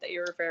workout that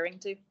you're referring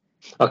to?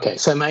 Okay,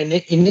 so my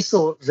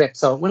initial reps.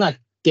 So when I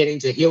get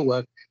into hill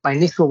work, my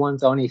initial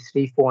one's only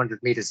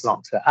 300-400 meters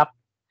long, so up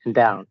and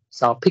down.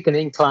 So I'll pick an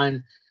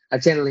incline. I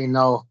generally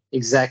know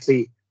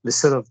exactly the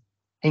sort of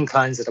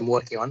inclines that I'm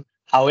working on.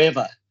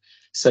 However,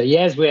 so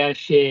here's where I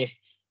share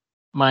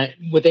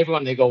with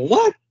everyone. They go,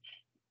 what?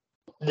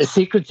 The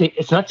secret thing,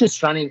 it's not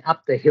just running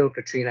up the hill,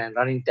 Katrina, and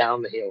running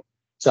down the hill.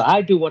 So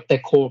I do what they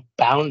call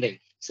bounding.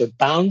 So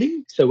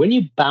when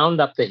you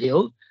bound up the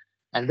hill,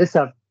 and this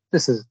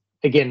is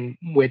again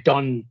where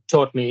Don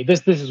taught me.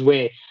 This is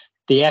where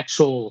the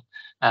actual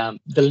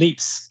the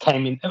leaps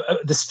came in.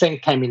 The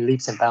strength came in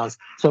leaps and bounds.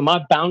 So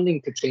my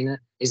bounding, Katrina,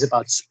 is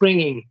about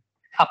springing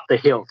up the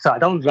hill. So I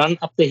don't run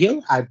up the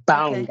hill. I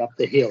bound up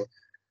the hill.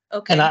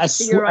 Okay. And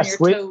so you're on your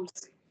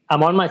toes.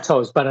 I'm on my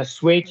toes, but I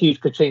swear to you,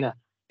 Katrina,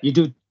 you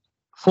do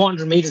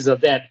 400 meters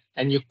of that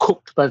and you're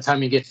cooked by the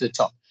time you get to the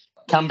top.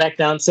 Come back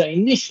down. So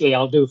initially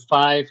I'll do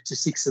 5 to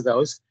 6 of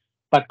those,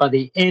 but by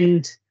the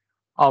end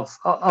of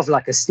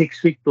like a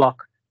 6-week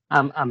block,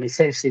 I'm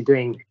essentially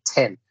doing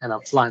 10 and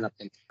I'm flying up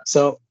them.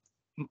 So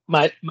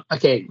my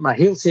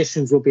hill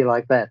sessions will be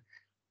like that.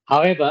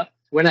 However,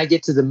 when I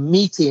get to the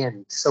meaty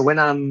end, so when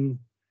I'm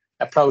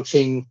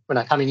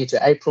coming into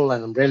April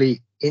and I'm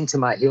really into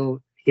my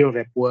hill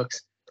rep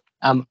works,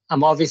 I'm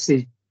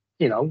obviously,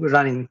 we're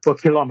running for a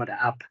kilometer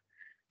up,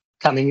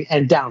 coming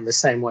and down the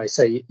same way.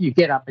 So you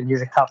get up and you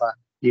recover,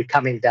 you're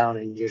coming down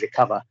and you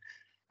recover.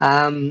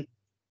 The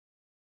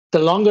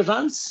longer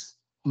runs,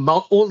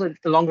 all the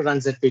longer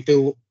runs that we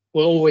do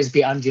will always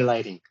be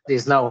undulating.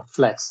 There's no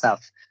flat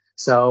stuff.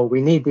 So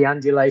we need the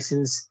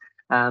undulations.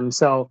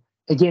 So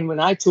again, when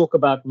I talk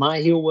about my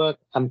hill work,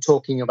 I'm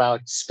talking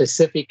about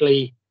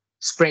specifically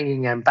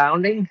springing and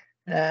bounding.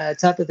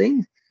 type of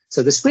thing.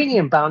 So the springing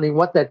and bounding,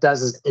 what that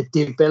does is it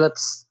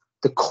develops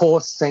the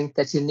core strength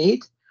that you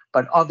need,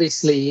 but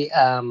obviously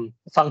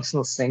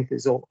functional strength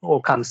is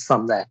all comes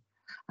from that.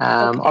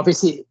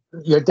 Obviously,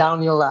 your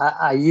downhill,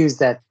 I use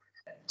that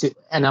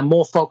and I'm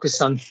more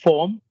focused on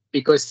form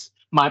because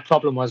my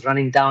problem was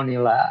running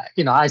downhill. I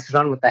used to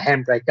run with the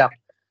handbrake up,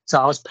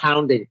 so I was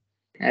pounding,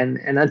 and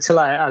until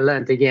I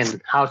learned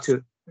again how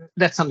to.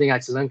 That's something I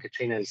had to learn,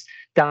 Katrina. Is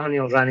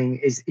downhill running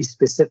is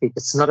specific.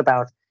 It's not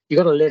about you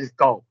got to let it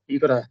go. You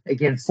got to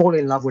again fall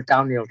in love with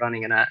downhill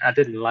running, and I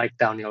didn't like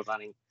downhill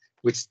running,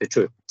 which is the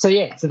truth. So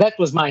that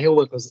was my hill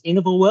work. Was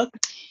interval work,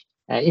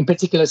 in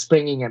particular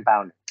springing and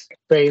bounding.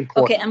 Very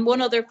important. Okay, and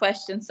one other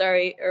question.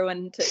 Sorry,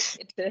 Erwin.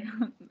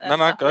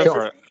 No, go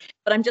for it.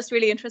 But I'm just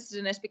really interested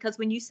in it because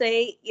when you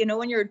say,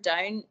 when you're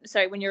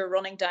when you're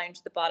running down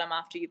to the bottom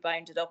after you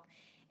bounded up,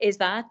 is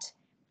that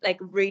like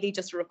really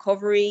just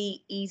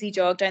recovery, easy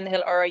jog down the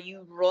hill, or are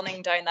you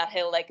running down that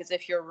hill like as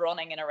if you're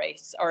running in a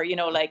race, or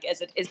like is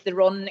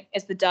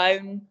the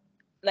down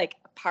like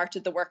part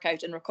of the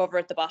workout and recover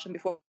at the bottom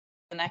before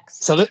the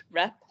next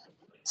rep?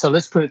 So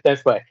let's put it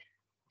that way.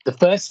 The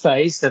first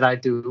phase that I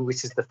do,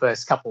 which is the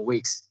first couple of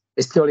weeks,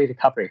 is purely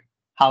recovery.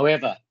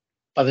 However,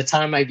 by the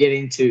time I get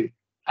into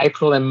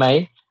April and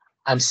May,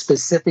 I'm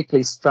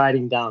specifically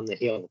striding down the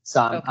hill.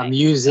 So I'm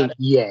using,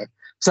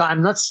 So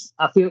I'm not,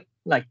 I feel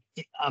like,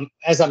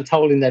 as I'm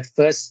told in that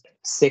first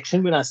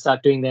section, when I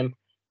start doing them,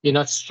 you're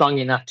not strong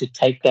enough to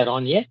take that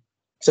on yet.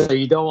 So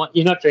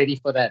you're not ready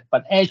for that.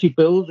 But as you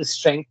build the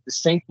strength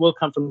will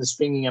come from the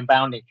springing and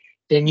bounding.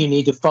 Then you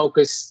need to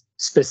focus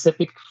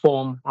specific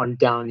form on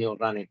downhill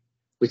running,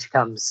 which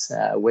comes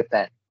with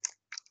that.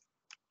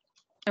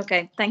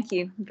 Okay, thank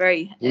you.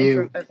 Very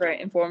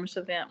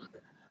informative. Yeah.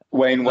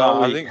 Wayne,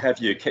 while we have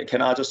you,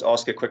 can I just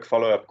ask a quick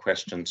follow-up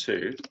question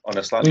too on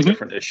a slightly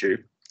different issue?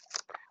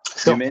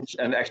 Sure. You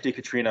mentioned, and actually,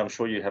 Katrina, I'm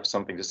sure you have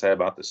something to say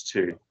about this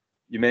too.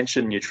 You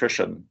mentioned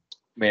nutrition.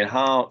 I mean,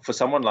 how, for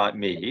someone like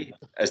me,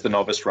 as the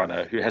novice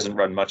runner who hasn't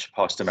run much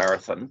past a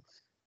marathon,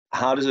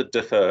 how does it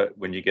differ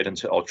when you get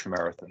into ultra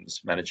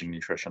marathons, managing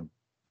nutrition?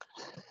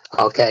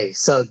 Okay,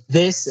 so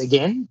this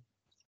again,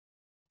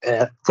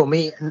 for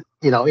me,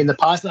 in the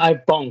past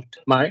I've bonked,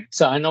 Murray,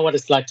 so I know what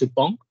it's like to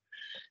bonk.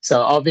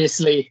 So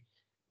obviously,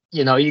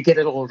 you get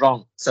it all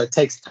wrong. So it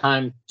takes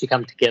time to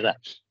come together.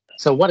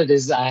 So what it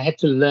is, I had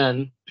to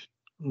learn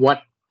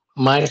what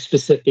my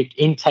specific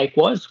intake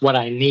was, what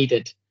I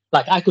needed.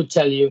 Like I could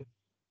tell you,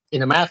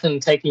 in a marathon,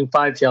 taking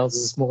 5 gels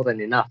is more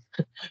than enough.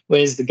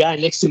 Whereas the guy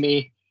next to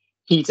me,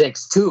 he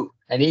takes 2,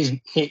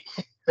 and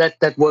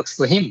that works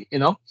for him,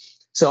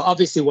 So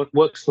obviously what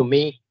works for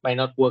me may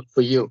not work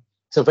for you.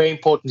 So very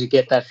important to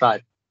get that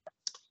right.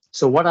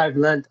 So what I've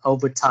learned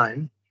over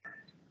time,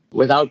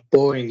 without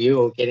boring you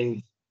or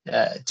getting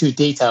too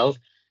detailed,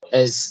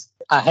 is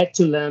I had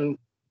to learn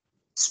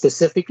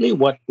specifically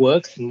what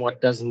works and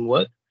what doesn't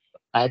work.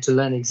 I had to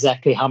learn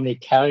exactly how many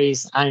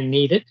calories I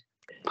needed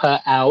per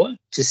hour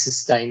to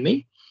sustain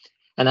me.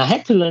 And I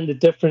had to learn the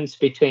difference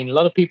between, a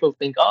lot of people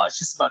think, it's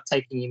just about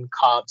taking in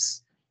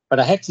carbs. But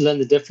I had to learn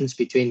the difference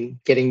between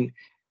getting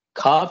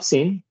carbs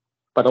in,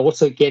 but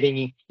also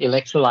getting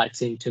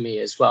electrolytes into me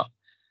as well.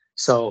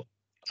 So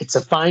it's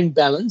a fine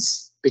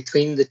balance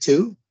between the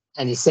two,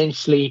 and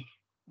essentially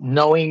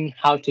knowing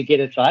how to get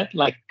it right.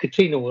 Like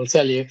Katrina will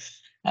tell you,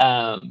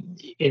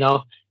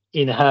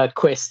 in her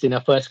quest, in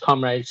her first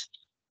comrades,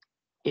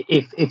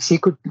 if she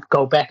could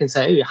go back and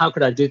say, hey, how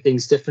could I do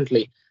things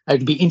differently?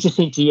 It'd be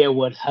interesting to hear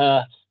what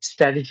her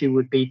strategy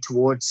would be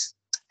towards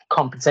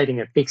compensating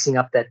and fixing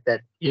up that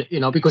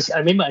because I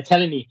remember her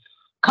telling me,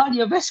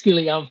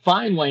 cardiovascularly, I'm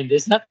fine, Wayne.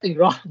 There's nothing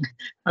wrong.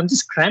 I'm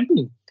just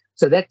cramping.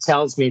 So that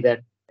tells me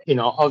that,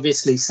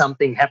 obviously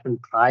something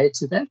happened prior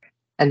to that.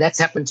 And that's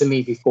happened to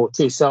me before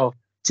too. So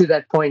to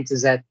that point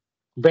is that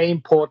very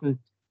important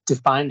to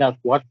find out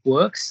what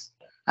works.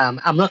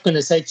 I'm not going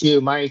to say to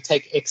you, Murray,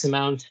 take X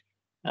amount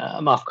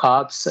of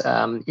carbs.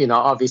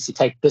 Obviously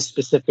take this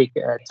specific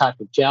type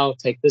of gel,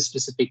 take this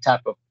specific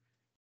type of.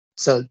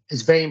 So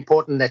it's very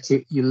important that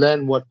you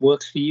learn what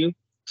works for you,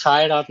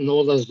 try it out in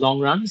all those long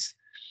runs.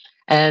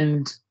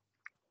 And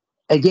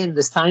again,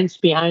 the science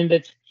behind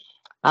it,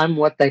 I'm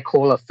what they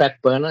call a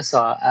fat burner. So,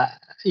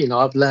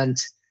 I've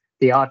learned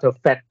the art of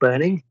fat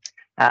burning.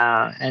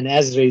 And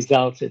as a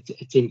result,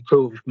 it's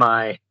improved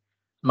my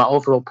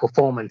overall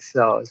performance.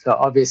 So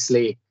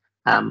obviously,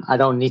 I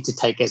don't need to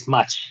take as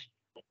much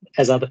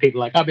as other people.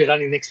 Like I'll be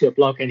running next to a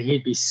bloke and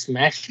he'd be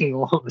smashing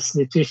all this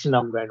nutrition.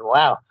 I'm going,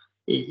 wow,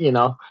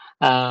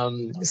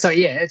 So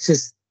yeah, it's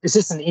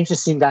just an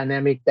interesting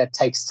dynamic that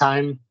takes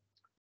time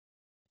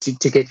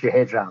to get your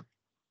head around.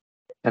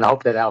 And I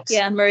hope that helps.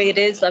 Yeah, and Murray, it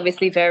is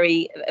obviously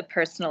very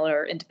personal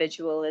or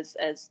individual, as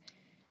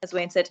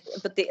Wayne said.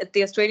 But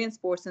the Australian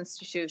Sports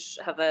Institute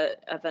have a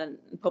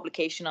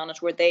publication on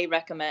it where they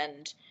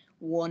recommend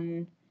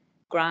 1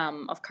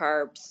 gram of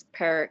carbs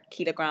per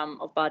kilogram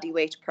of body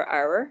weight per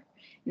hour.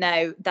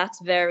 Now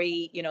that's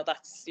very,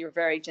 that's your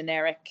very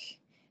generic,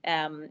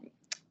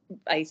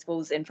 I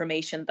suppose,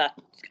 information that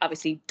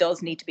obviously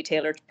does need to be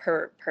tailored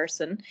per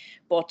person,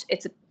 but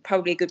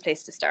probably a good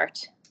place to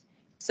start.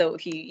 So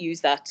if you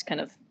use that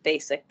kind of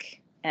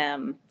basic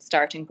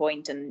starting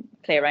point and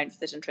play around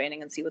with it in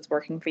training and see what's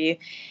working for you.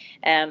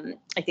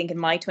 I think in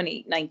my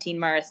 2019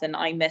 marathon,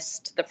 I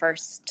missed the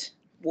first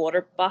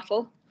water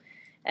bottle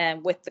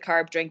with the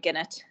carb drink in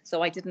it.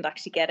 So I didn't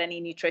actually get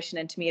any nutrition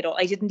into me at all.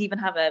 I didn't even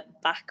have a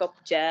backup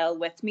gel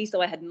with me.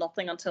 So I had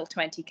nothing until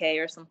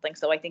 20K or something.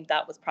 So I think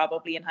that was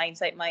probably in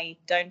hindsight my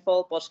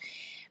downfall. But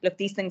look,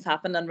 these things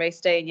happen on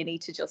race day and you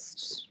need to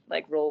just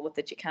like roll with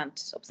it. You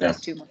can't obsess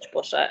too much.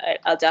 But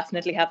I'll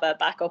definitely have a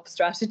backup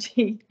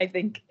strategy, I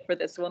think, for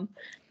this one.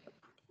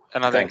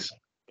 And I think,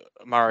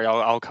 Murray,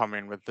 I'll come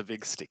in with the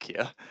big stick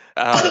here.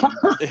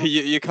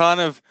 You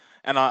kind of,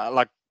 and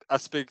I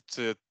speak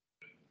to,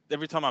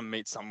 every time I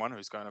meet someone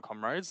who's going to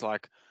Comrades,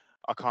 like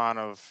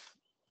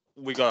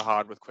we go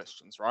hard with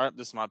questions, right?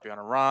 This might be on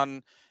a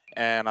run.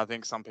 And I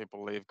think some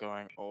people leave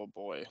going, oh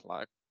boy,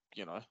 like,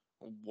 you know,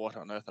 what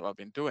on earth have I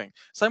been doing?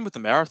 Same with the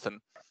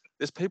marathon.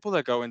 There's people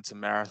that go into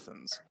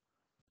marathons.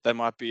 They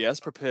might be as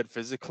prepared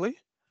physically,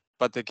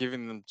 but they're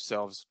giving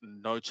themselves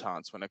no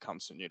chance when it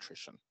comes to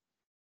nutrition.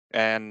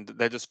 And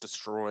they just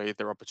destroy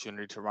their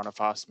opportunity to run a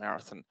fast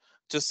marathon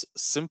just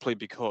simply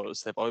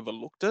because they've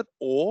overlooked it,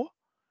 or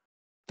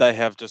they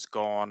have just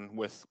gone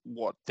with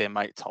what their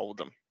mate told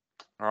them.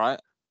 All right.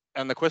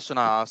 And the question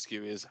I ask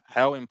you is,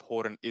 how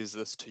important is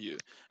this to you?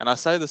 And I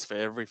say this for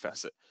every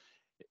facet.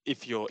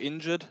 If you're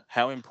injured,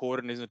 how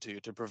important is it to you?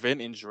 To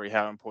prevent injury,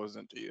 how important is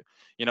it to you?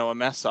 You know, a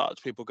massage,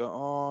 people go,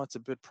 oh, it's a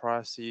bit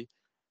pricey.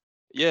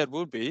 Yeah, it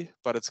would be,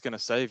 but it's going to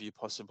save you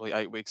possibly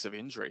 8 weeks of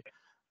injury,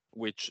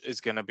 which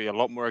is going to be a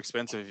lot more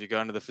expensive if you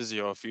go into the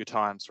physio a few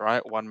times,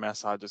 right? One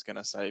massage is going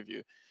to save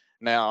you.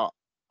 Now,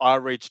 I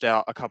reached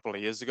out a couple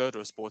of years ago to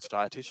a sports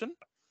dietitian,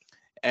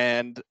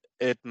 and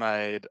it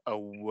made a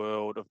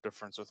world of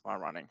difference with my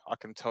running. I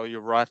can tell you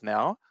right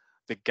now,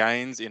 the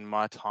gains in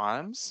my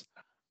times,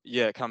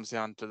 yeah, it comes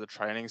down to the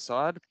training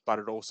side, but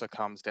it also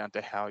comes down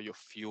to how you're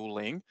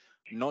fueling,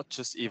 not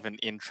just even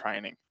in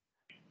training.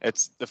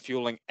 It's the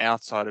fueling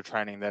outside of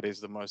training that is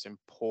the most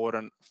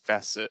important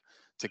facet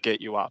to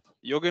get you up.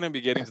 You're going to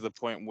be getting to the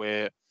point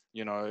where,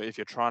 you know, if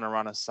you're trying to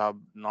run a sub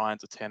 9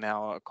 to 10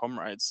 hour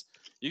Comrades,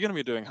 you're going to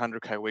be doing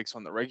 100K weeks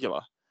on the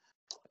regular.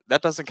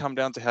 That doesn't come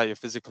down to how you're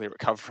physically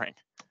recovering,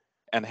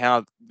 and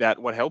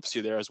what helps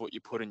you there is what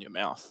you put in your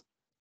mouth.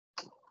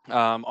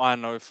 I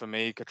know for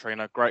me,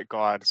 Katrina, great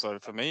guide. So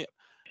for me,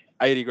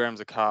 80 grams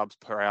of carbs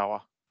per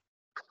hour.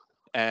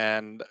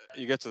 And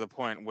you get to the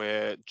point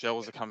where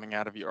gels are coming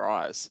out of your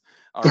eyes.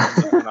 I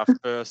remember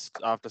when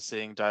after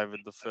seeing David,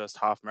 the first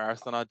half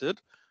marathon I did,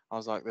 I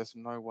was like, there's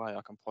no way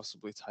I can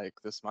possibly take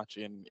this much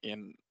in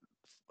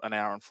an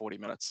hour and 40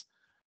 minutes.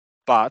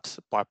 But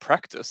by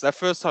practice, that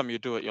first time you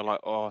do it, you're like,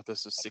 oh,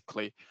 this is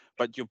sickly.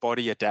 But your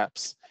body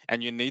adapts,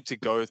 and you need to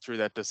go through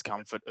that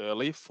discomfort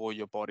early for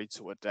your body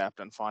to adapt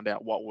and find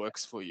out what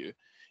works for you.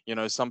 You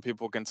know, some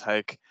people can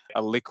take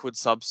a liquid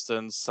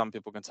substance, some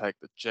people can take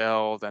the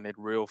gel, they need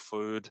real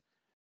food.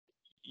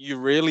 You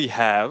really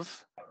have,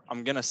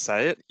 I'm going to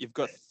say it, you've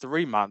got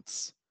 3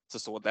 months to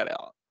sort that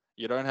out.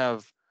 You don't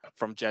have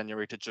from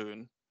January to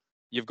June.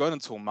 You've got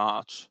until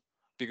March,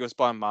 because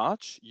by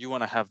March, you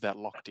want to have that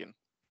locked in.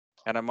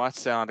 And it might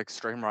sound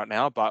extreme right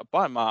now, but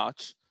by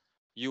March,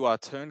 you are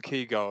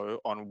turnkey go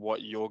on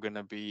what you're going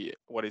to be,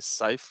 what is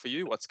safe for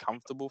you, what's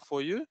comfortable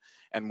for you,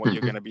 and what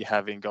you're going to be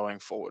having going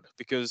forward.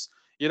 Because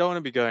you don't want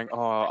to be going, oh,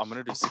 I'm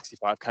going to do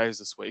 65 Ks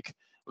this week.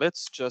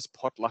 Let's just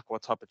potluck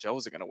what type of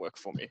gels are going to work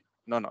for me.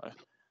 No.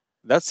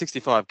 That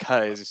 65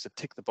 Ks is to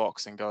tick the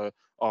box and go,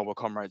 oh, well,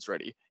 Comrades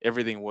ready.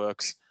 Everything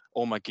works.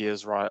 All my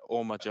gear's right.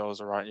 All my gels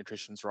are right.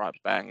 Nutrition's right.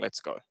 Bang, let's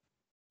go.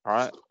 All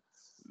right.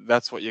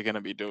 That's what you're going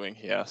to be doing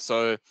here.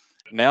 So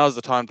now is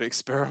the time to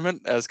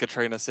experiment. As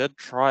Katrina said,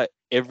 try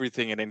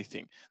everything and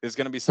anything. There's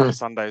going to be some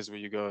Sundays where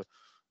you go,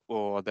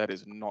 oh, that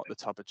is not the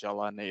type of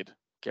gel I need.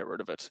 Get rid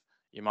of it.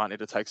 You might need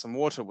to take some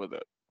water with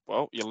it.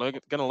 Well, you're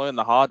going to learn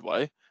the hard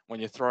way when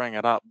you're throwing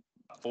it up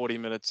 40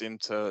 minutes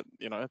into,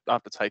 you know,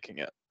 after taking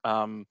it.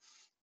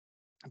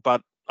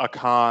 But I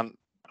can't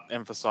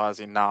emphasize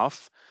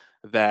enough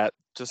that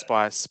just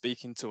by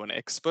speaking to an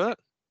expert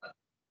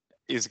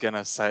is going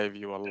to save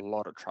you a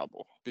lot of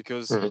trouble,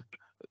 because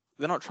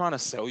they're not trying to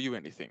sell you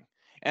anything.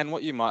 And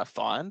what you might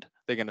find,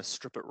 they're going to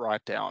strip it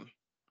right down.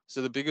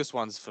 So the biggest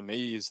ones for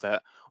me is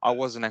that I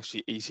wasn't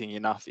actually eating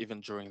enough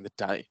even during the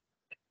day.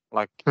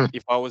 Like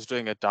if I was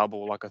doing a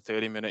double, like a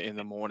 30-minute in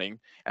the morning,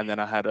 and then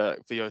I had a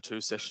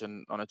VO2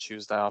 session on a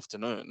Tuesday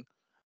afternoon,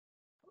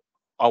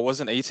 I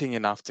wasn't eating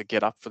enough to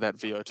get up for that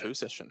VO2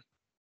 session.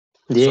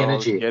 The So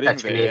energy getting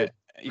that you there, needed.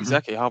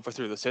 exactly halfway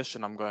through the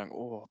session, I'm going,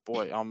 oh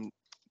boy, I'm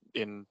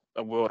in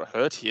a world of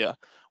hurt here.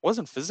 It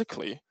wasn't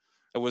physically,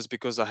 it was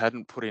because I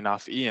hadn't put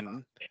enough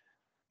in.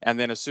 And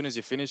then as soon as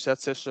you finish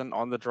that session,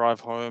 on the drive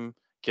home,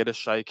 get a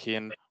shake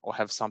in or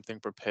have something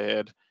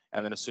prepared.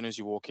 And then as soon as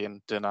you walk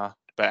in, dinner,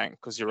 bang,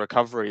 because your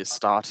recovery is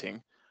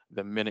starting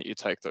the minute you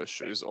take those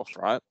shoes off,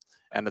 right?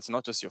 And it's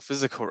not just your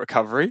physical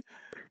recovery,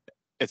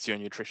 it's your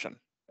nutrition.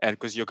 And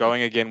because you're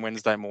going again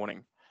Wednesday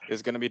morning,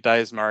 there's going to be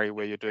days, Murray,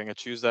 where you're doing a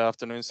Tuesday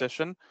afternoon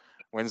session.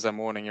 Wednesday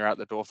morning, you're out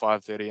the door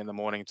 5:30 in the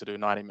morning to do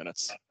 90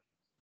 minutes.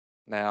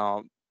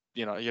 Now,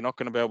 you're not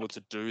going to be able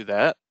to do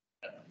that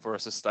for a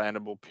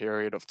sustainable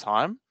period of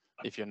time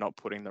if you're not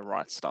putting the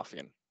right stuff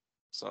in.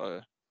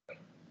 So,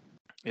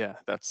 yeah,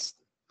 that's.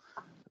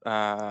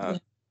 To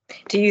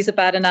use a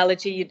bad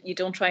analogy, you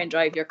don't try and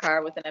drive your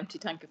car with an empty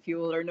tank of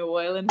fuel or no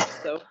oil in it.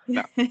 So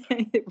No.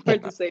 we're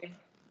the same.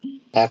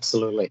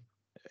 Absolutely.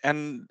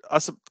 And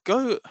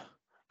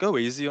go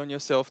easy on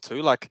yourself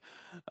too. Like,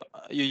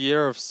 you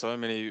hear of so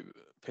many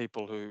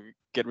people who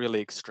get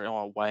really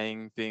extreme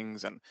weighing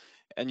things,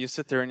 and you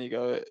sit there and you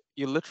go,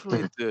 you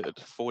literally did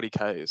 40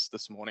 Ks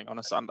this morning on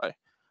a Sunday.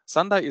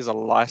 Sunday is a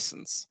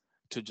license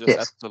to just Yes.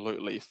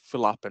 absolutely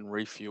fill up and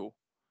refuel.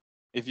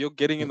 If you're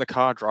getting in the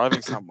car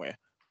driving somewhere,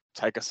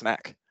 take a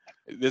snack.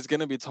 There's going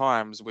to be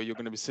times where you're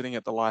going to be sitting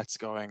at the lights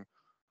going,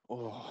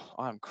 oh,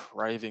 I'm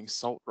craving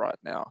salt right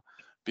now,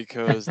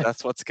 because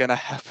that's what's going to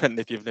happen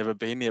if you've never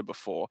been here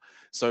before.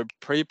 So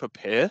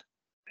prepare.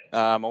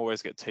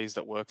 Always get teased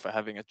at work for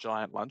having a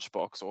giant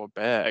lunchbox or a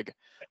bag,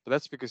 but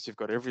that's because you've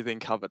got everything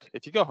covered.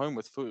 If you go home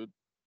with food,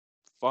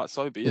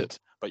 so be it.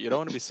 But you don't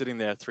want to be sitting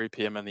there at 3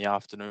 p.m. in the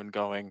afternoon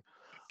going,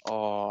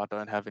 oh, I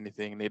don't have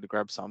anything, need to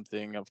grab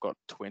something. I've got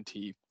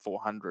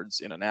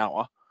 2400s in an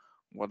hour.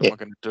 What am I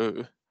going to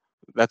do?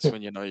 That's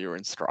when you know you're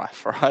in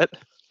strife, right?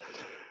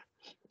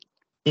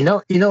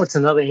 It's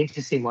another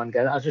interesting one,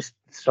 guys. I'll just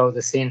throw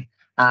this in.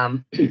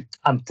 I'm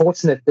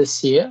fortunate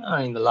this year,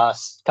 in the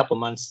last couple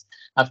of months,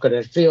 I've got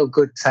a real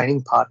good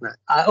training partner.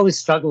 I always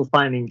struggle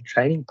finding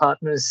training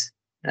partners.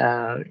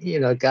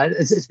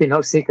 Guys, it's been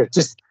no secret.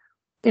 Just,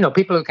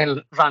 people who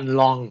can run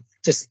long,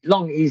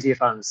 easy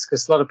runs.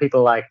 Because a lot of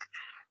people like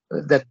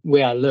that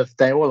where I live,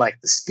 they all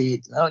like the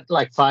speed,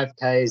 like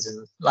 5Ks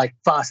and like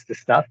faster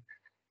stuff.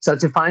 So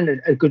to find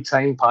a good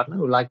training partner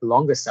who liked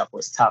longer stuff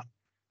was tough.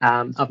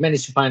 I've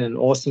managed to find an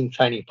awesome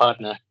training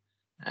partner.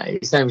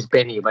 His name is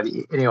Benny, but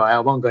anyway, I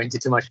won't go into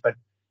too much. But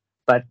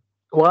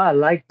I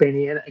like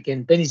Benny, and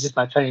again, Benny's just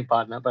my training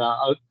partner, but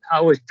I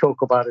always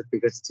talk about it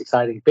because it's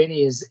exciting.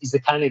 Benny is the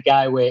kind of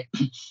guy where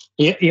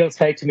he'll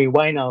say to me,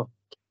 Wayne,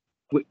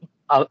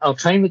 I'll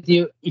train with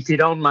you if you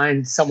don't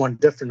mind someone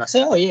different. I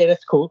say, oh yeah,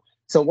 that's cool.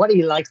 So what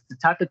he likes, the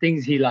type of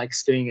things he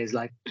likes doing is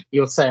like,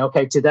 he'll say,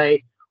 okay,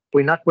 today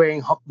we're not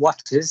wearing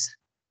watches,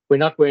 we're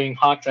not wearing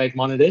heart rate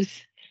monitors,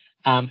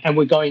 and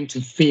we're going to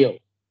feel.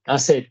 I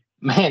said,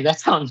 man, that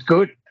sounds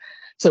good.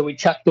 So we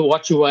chucked the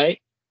watch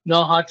away,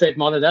 no heart rate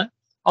monitor.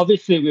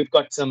 Obviously, we've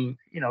got some,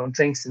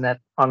 drinks and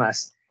that on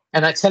us.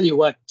 And I tell you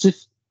what,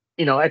 just,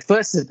 at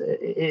first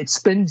it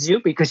spins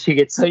you because you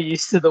get so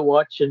used to the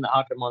watch and the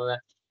heart rate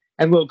monitor.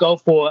 And we'll go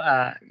for,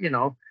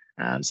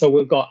 so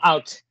we'll go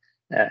out.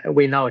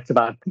 We know it's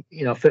about,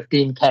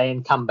 15K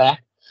and come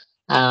back.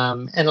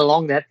 And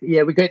along that,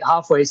 we get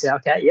halfway, say,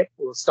 okay, yep,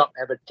 we'll stop,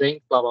 have a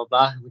drink, blah, blah,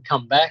 blah. And we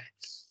come back.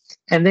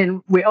 And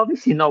then we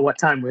obviously know what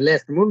time we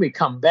left. And when we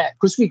come back,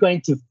 because we're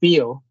going to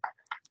feel,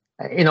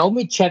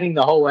 we're chatting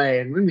the whole way.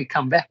 And when we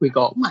come back, we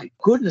go, oh my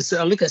goodness,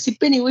 look, I said,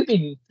 Benny, we've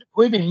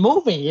been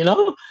moving,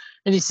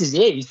 And he says,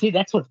 yeah, you see,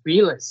 that's what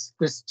feel is.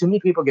 Because too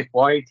many people get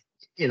worried,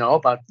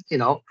 about,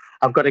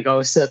 I've got to go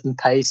a certain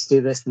pace,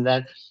 do this and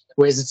that.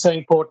 Whereas it's so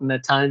important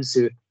at times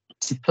to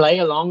play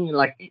along,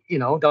 like,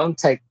 don't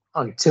take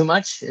on too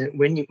much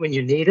when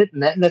you need it.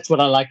 And that's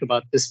what I like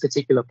about this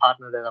particular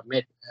partner that I've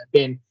met,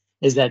 Ben,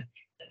 is that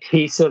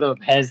he sort of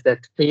has that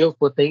feel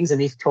for things, and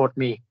he's taught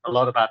me a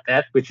lot about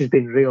that, which has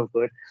been real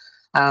good.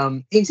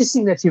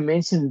 Interesting that you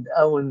mentioned,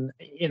 Owen,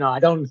 I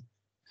don't,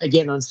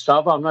 again, on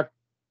Strava, I'm not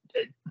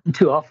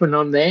too often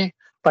on there,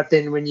 but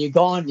then when you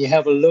go on, you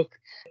have a look,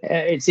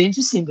 it's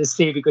interesting to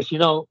see because, a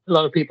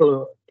lot of people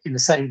are in the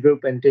same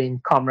group and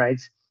doing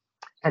comrades.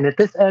 And at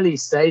this early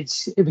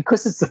stage,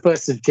 because it's the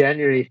 1st of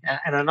January,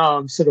 and I know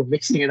I'm sort of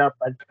mixing it up,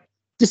 but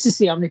just to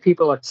see how many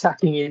people are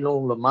chucking in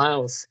all the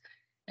miles.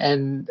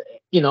 And,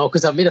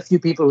 because I've met a few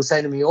people who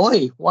say to me,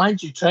 Oi, why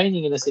aren't you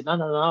training? And I said,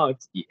 no.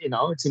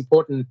 It's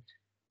important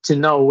to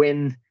know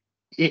when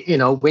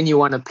you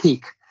want to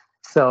peak.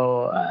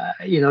 So,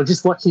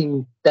 just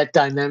watching that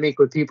dynamic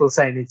with people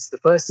saying it's the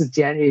 1st of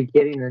January,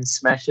 get in and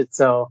smash it.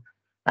 So,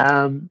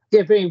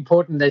 very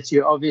important that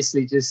you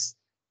obviously just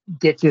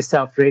get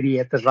yourself ready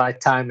at the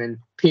right time and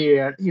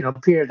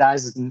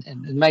periodize it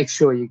and make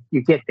sure you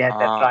get there at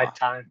that right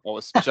time.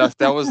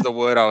 That was the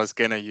word I was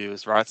going to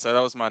use, right? So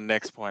that was my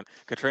next point.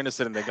 Katrina's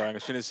sitting there going,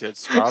 as soon as she had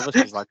Strava,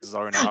 she's like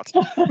zone out.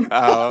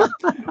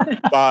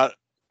 But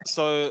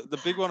so the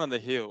big one on the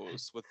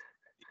heels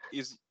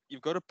is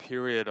you've got to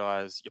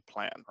periodize your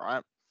plan,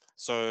 right?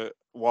 So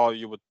while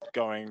you were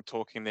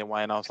talking their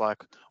way, and I was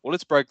like, well,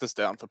 let's break this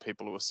down for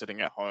people who are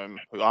sitting at home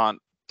who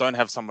don't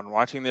have someone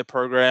writing their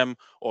program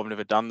or have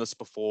never done this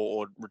before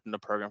or written a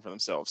program for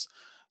themselves.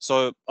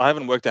 So I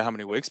haven't worked out how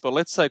many weeks, but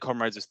let's say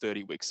Comrades is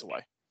 30 weeks away.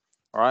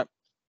 All right.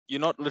 You're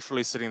not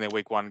literally sitting there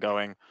week 1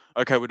 going,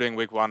 okay, we're doing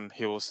week 1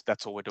 hills.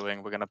 That's all we're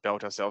doing. We're going to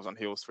belt ourselves on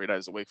hills 3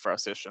 days a week for our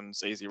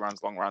sessions, easy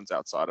runs, long runs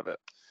outside of it.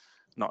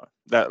 No,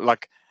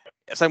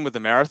 same with the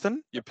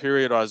marathon, you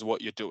periodize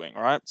what you're doing,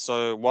 right?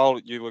 So while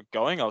you were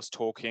going, I was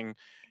talking,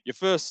 Your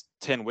first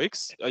 10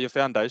 weeks are your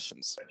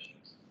foundations.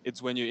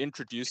 It's when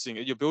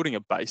you're building a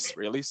base,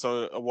 really.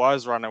 So a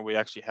wise runner we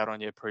actually had on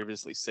here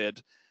previously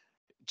said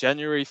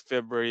January,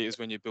 February is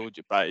when you build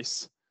your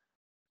base.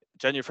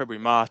 January,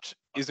 February, March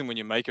isn't when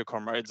you make your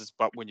comrades,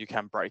 but when you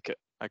can break it.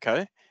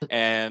 Okay.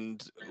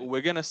 And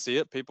we're going to see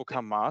it. People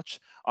come March,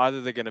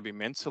 either they're going to be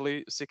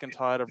mentally sick and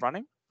tired of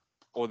running,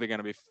 or they're going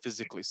to be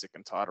physically sick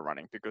and tired of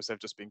running because they've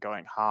just been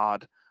going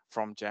hard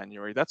from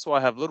January. That's why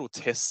I have little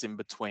tests in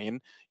between.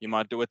 You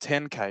might do a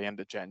 10K end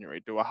of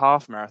January, do a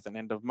half marathon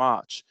end of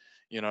March,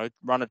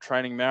 run a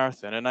training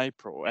marathon in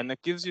April. And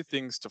it gives you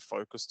things to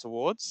focus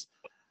towards.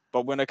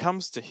 But when it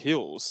comes to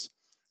hills,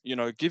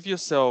 give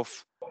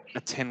yourself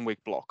a 10-week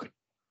block.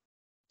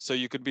 So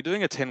you could be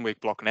doing a 10-week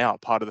block now,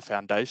 part of the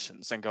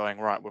foundations, and going,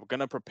 right, we're going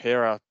to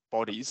prepare our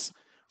bodies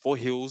for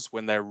hills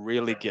when they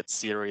really get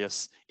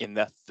serious in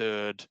that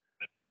third,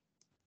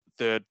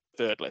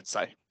 let's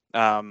say.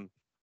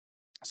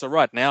 So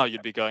right now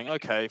you'd be going,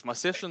 okay, if my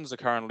sessions are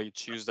currently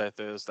Tuesday,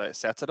 Thursday,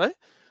 Saturday,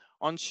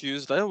 on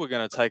Tuesday, we're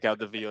going to take out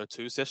the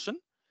VO2 session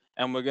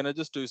and we're going to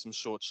just do some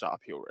short,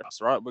 sharp hill reps,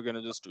 right? We're going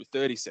to just do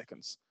 30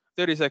 seconds.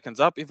 30 seconds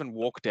up, even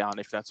walk down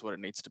if that's what it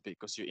needs to be,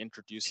 because you're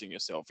introducing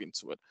yourself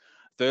into it.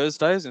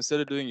 Thursdays, instead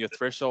of doing your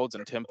thresholds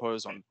and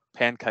tempos on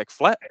pancake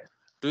flat,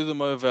 do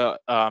them over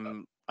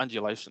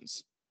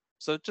undulations.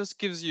 So it just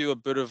gives you a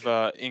bit of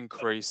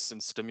increase in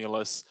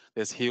stimulus.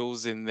 There's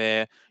hills in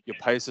there. Your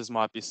paces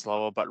might be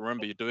slower, but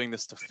remember, you're doing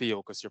this to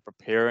feel because you're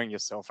preparing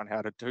yourself on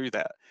how to do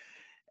that.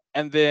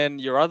 And then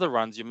your other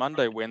runs, your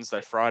Monday, Wednesday,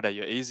 Friday,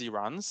 your easy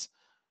runs,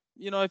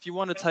 if you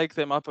want to take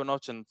them up a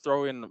notch and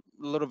throw in a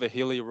little bit of a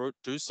hilly route,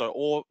 do so,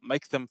 or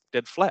make them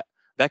dead flat.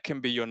 That can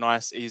be your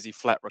nice, easy,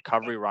 flat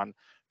recovery run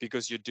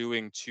because you're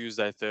doing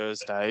Tuesday,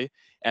 Thursday.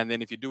 And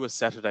then if you do a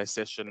Saturday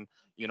session,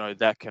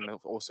 that can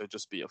also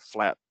just be a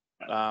flat,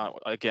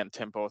 again,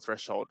 tempo or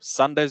threshold.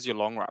 Sunday's your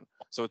long run.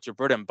 So it's your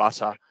bread and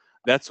butter.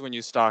 That's when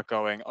you start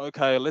going,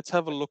 okay, let's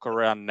have a look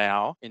around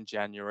now in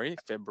January,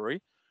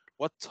 February,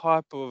 what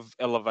type of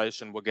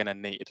elevation we're going to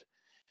need.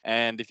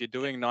 And if you're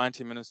doing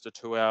 90 minutes to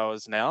 2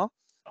 hours now,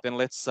 then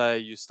let's say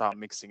you start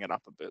mixing it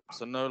up a bit.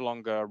 So no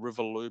longer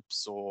river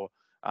loops or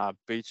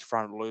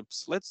beachfront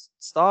loops. Let's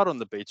start on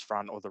the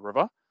beachfront or the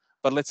river,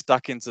 but let's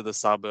duck into the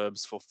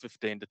suburbs for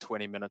 15 to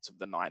 20 minutes of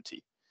the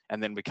 90.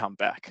 And then we come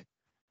back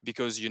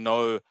because,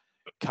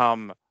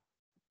 come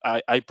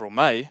April,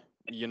 May,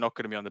 you're not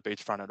going to be on the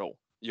beachfront at all.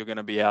 You're going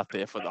to be out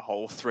there for the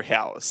whole 3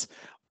 hours.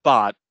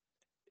 But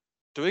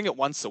doing it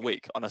once a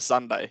week on a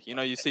Sunday,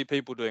 you see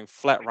people doing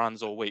flat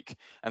runs all week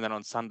and then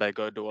on Sunday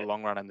go do a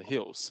long run in the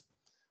hills.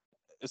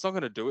 It's not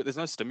going to do it. There's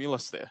no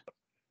stimulus there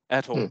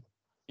at all.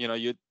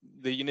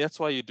 That's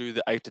why you do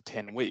the 8 to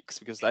 10 weeks,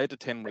 because the 8 to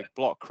 10 week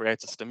block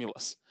creates a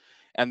stimulus.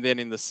 And then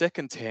in the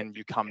second 10,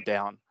 you come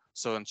down.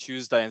 So on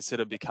Tuesday, instead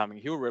of becoming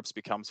hill reps,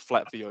 becomes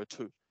flat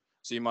VO2.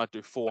 So you might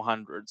do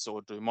 400s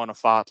or do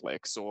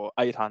monofartlex or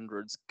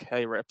 800s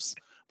K reps,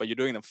 but you're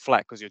doing them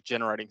flat because you're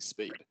generating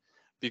speed.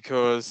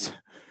 Because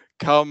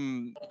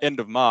come end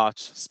of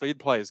March, speed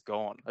play is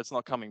gone. It's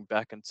not coming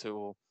back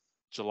until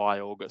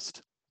July,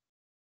 August.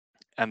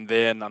 And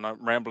then, and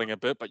I'm rambling a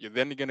bit, but you're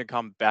going to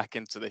come back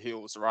into the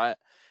hills, right?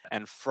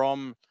 And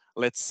from,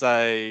 let's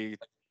say,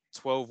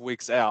 12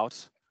 weeks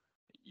out,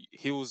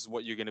 hills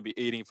what you're going to be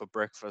eating for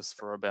breakfast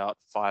for about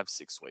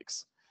 5-6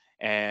 weeks.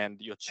 And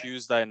your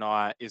Tuesday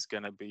night is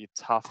going to be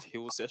tough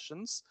hill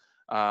sessions.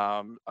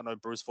 I know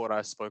Bruce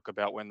Fordyce spoke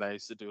about when they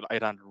used to do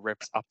 800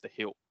 reps up the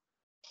hill.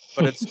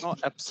 But it's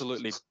not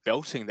absolutely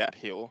belting that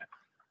hill.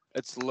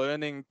 It's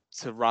learning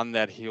to run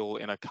that hill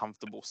in a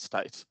comfortable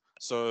state.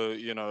 So,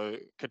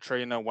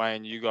 Katrina,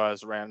 Wayne, you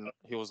guys ran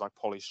hills like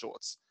Polly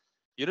Shorts.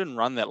 You didn't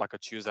run that like a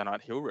Tuesday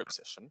night hill rep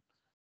session.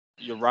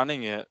 You're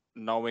running it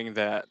knowing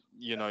that,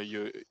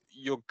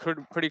 you're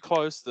pretty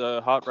close,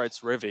 the heart rate's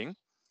revving,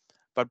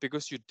 but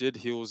because you did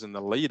hills in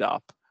the lead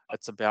up,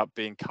 it's about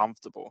being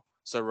comfortable.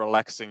 So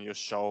relaxing your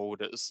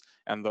shoulders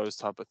and those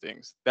type of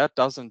things. That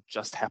doesn't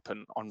just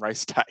happen on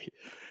race day.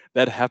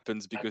 That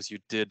happens because you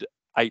did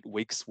 8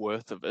 weeks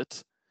worth of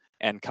it.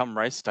 And come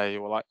race day,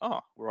 you were like, oh,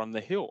 we're on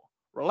the hill.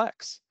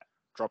 Relax.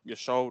 Drop your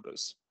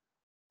shoulders.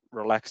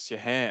 Relax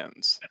your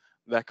hands.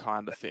 That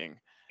kind of thing.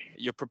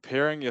 You're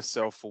preparing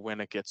yourself for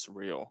when it gets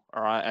real.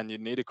 All right. And you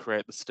need to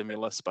create the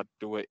stimulus, but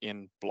do it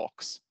in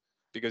blocks.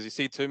 Because you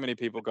see too many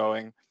people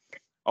going,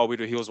 oh, we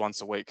do hills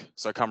once a week.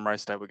 So come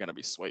race day, we're going to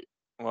be sweet.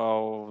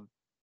 Well,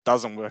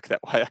 doesn't work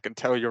that way. I can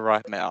tell you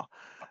right now.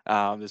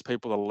 There's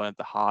people that learned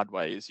the hard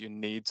way is you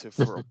need to,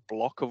 for a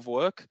block of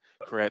work,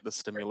 create the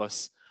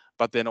stimulus,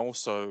 but then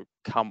also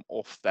come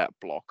off that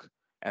block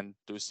and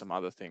do some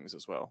other things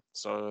as well.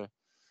 So,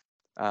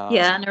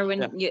 and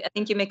Erwin, I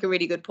think you make a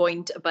really good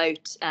point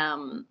about,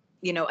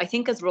 I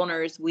think as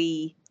runners,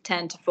 we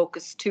tend to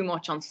focus too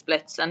much on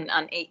splits and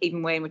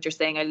even Wayne, what you're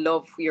saying, I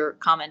love your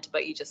comment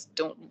about you just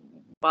don't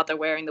bother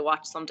wearing the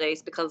watch some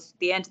days, because at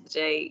the end of the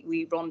day,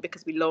 we run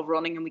because we love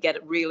running and we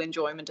get real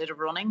enjoyment out of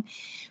running.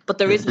 But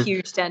there is a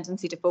huge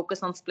tendency to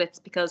focus on splits,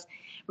 because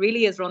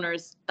really as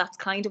runners, that's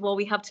kind of all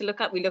we have to look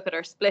at. We look at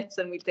our splits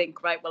and we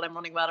think, right, well, I'm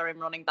running well or I'm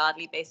running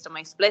badly based on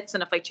my splits.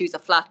 And if I choose a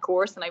flat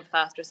course and I have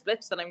faster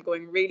splits, then I'm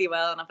going really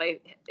well. And if I,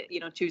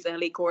 choose a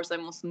hilly course, I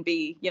mustn't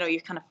be,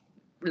 you kind of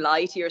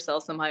lie to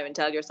yourself somehow and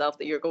tell yourself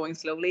that you're going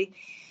slowly.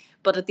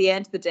 But at the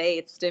end of the day,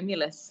 it's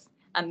stimulus.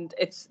 And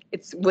it's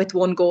with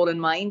one goal in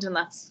mind, and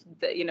that's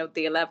the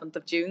 11th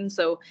of June.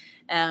 So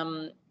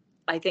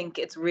I think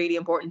it's really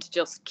important to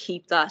just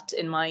keep that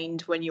in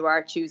mind when you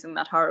are choosing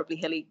that horribly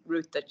hilly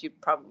route that you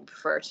probably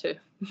prefer to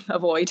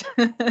avoid.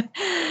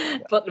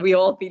 But we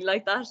all feel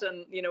like that,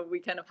 and we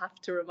kind of have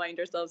to remind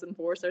ourselves and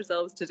force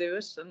ourselves to do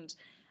it,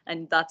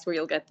 and that's where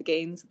you'll get the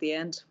gains at the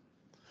end.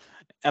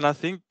 And I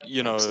think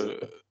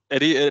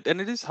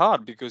it is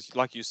hard, because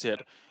like you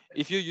said,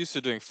 if you're used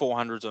to doing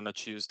 400s on a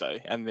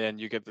Tuesday and then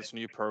you get this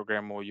new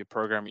program, or you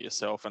program it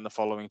yourself, and the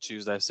following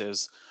Tuesday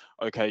says,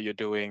 okay, you're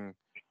doing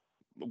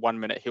 1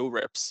 minute hill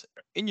reps,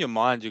 in your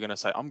mind, you're going to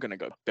say, I'm going to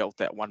go belt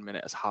that 1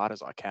 minute as hard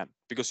as I can,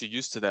 because you're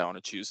used to that on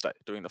a Tuesday,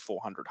 doing the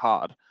 400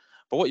 hard.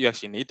 But what you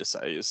actually need to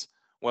say is,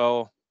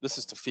 well, this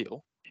is to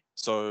feel.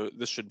 So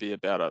this should be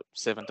about a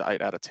 7 to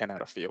 8 out of 10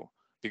 out of feel,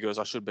 because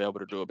I should be able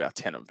to do about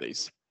 10 of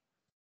these.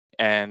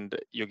 And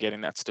you're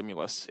getting that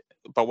stimulus.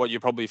 But what you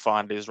probably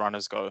find is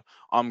runners go,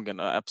 I'm going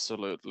to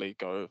absolutely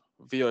go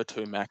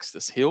VO2 max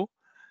this hill.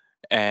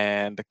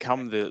 And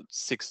come the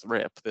 6th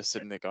rep, they're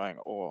sitting there going,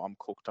 oh, I'm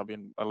cooked. I've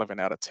been 11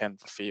 out of 10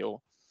 for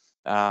feel.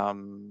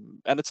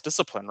 And it's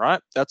discipline,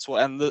 right? That's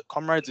what, and the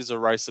Comrades is a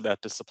race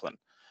about discipline,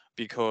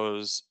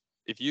 because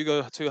if you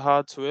go too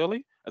hard too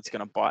early, it's going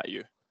to bite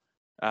you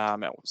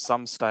at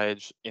some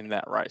stage in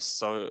that race.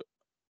 So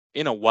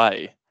in a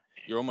way,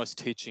 you're almost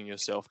teaching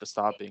yourself to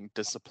start being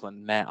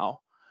disciplined now,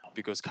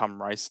 because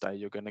come race day,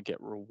 you're going to get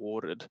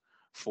rewarded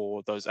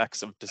for those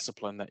acts of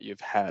discipline that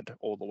you've had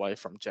all the way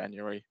from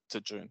January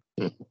to June.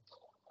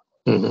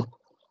 Mm-hmm.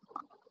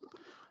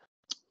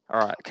 All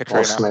right,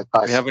 Katrina, Awesome,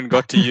 we haven't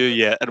got to you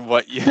yet, and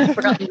what you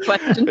forgot the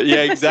question.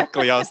 Yeah,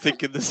 exactly. I was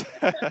thinking this.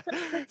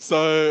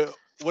 So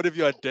what have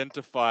you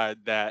identified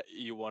that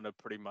you want to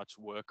pretty much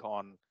work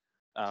on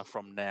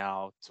from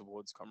now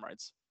towards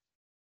Comrades?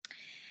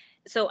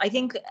 So I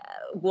think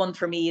one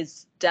for me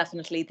is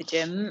definitely the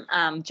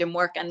gym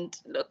work. And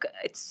look,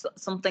 it's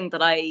something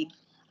that I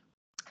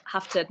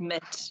have to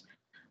admit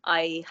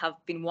I have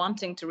been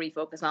wanting to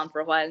refocus on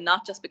for a while,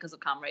 not just because of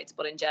Comrades,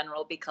 but in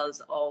general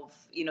because of,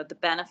 the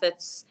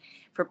benefits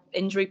for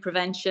injury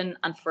prevention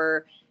and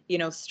for,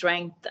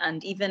 strength,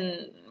 and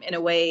even in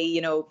a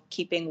way,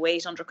 keeping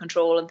weight under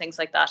control and things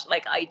like that.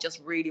 Like, I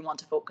just really want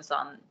to focus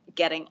on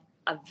getting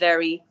a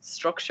very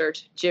structured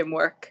gym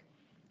work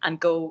and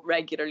go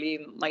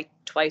regularly, like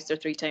 2 or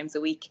 3 times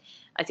a week.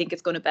 I think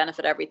it's going to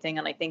benefit everything.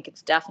 And I think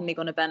it's definitely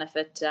going to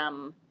benefit,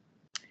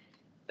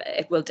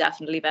 it will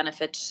definitely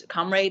benefit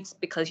Comrades,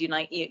 because you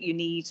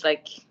need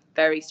like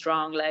very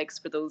strong legs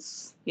for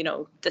those,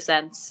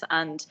 descents.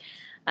 And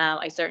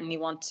I certainly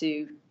want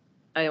to,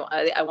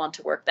 I want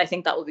to work. I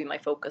think that will be my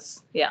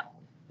focus. Yeah.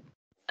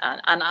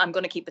 And I'm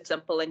going to keep it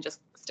simple and just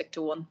stick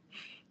to one,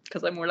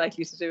 because I'm more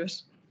likely to do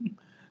it.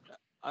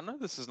 I know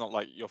this is not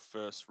like your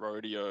first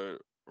rodeo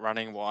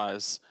running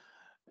wise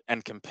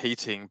and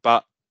competing,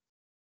 but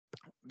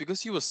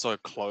because you were so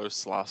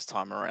close last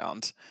time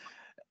around,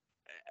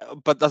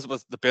 but that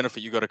was the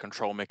benefit, you got a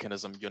control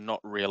mechanism. You're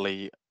not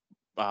really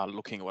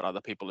looking at what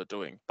other people are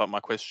doing. But my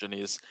question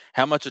is,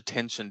 how much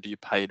attention do you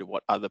pay to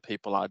what other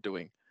people are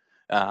doing?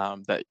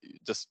 That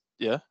just,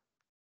 yeah?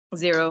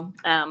 Zero.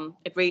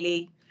 It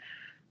really,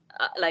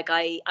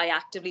 I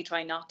actively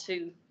try not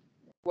to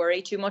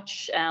worry too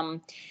much.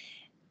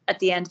 At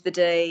the end of the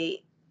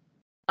day,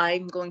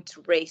 I'm going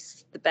to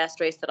race the best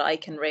race that I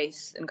can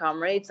race in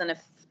Comrades. And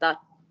if that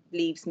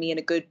leaves me in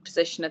a good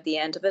position at the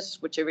end of it,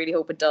 which I really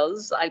hope it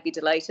does, I'll be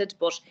delighted.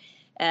 But,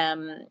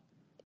 I'm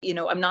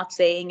not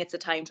saying it's a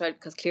time trial,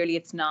 because clearly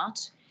it's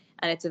not.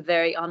 And it's a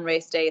very, on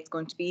race day, it's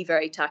going to be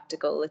very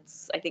tactical.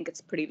 I think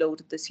it's pretty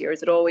loaded this year,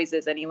 as it always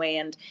is anyway.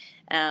 And,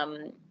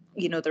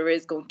 there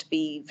is going to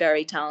be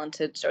very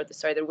talented,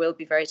 there will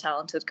be very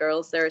talented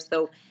girls there.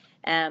 So,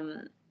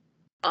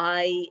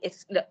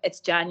 it's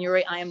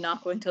January. I am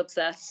not going to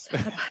obsess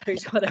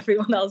about what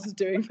everyone else is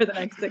doing for the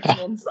next 6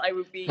 months. I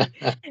would be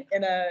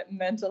in a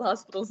mental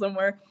hospital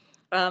somewhere.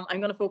 I'm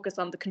going to focus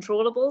on the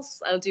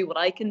controllables. I'll do what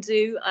I can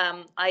do.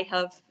 I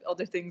have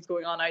other things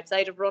going on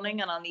outside of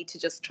running, and I'll need to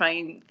just try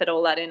and fit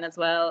all that in as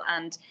well.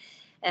 And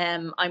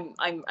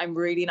I'm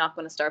really not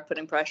going to start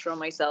putting pressure on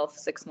myself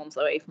 6 months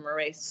away from a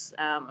race.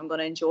 I'm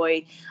going to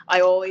enjoy.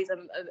 I always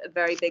am a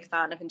very big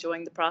fan of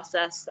enjoying the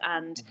process,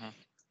 and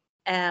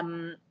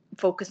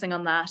focusing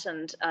on that,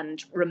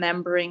 and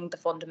remembering the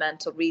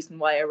fundamental reason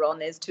why I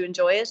run is to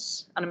enjoy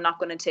it. And I'm not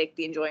going to take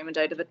the enjoyment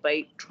out of it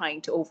by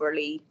trying to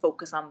overly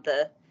focus on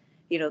the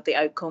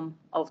outcome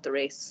of the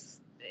race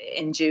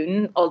in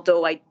June,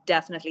 although I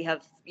definitely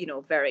have,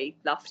 very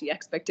lofty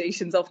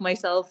expectations of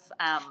myself.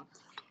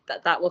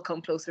 That will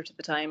come closer to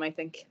the time, I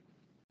think.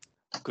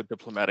 Good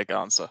diplomatic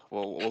answer.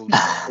 We'll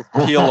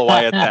peel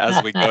away at that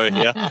as we go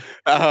here.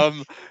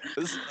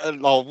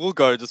 We'll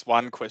go just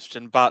one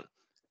question, but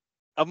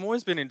I've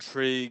always been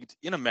intrigued.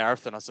 In a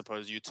marathon, I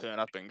suppose you turn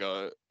up and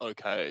go,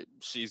 okay,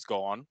 she's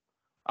gone.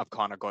 I've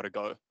kind of got to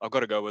go. I've got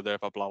to go with her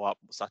if I blow up.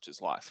 Such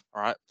is life,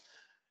 all right?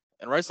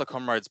 And Race Like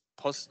Comrades,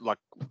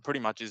 pretty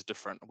much is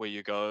different. Where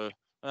you go,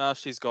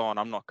 she's gone.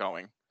 I'm not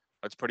going.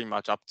 It's pretty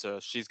much up to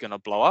she's going to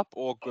blow up,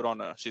 or good on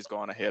her. She's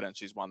gone ahead and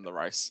she's won the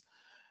race.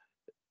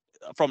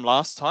 From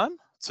last time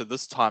to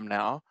this time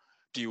now,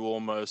 do you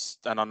almost,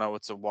 and I know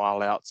it's a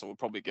while out, so we'll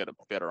probably get a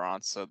better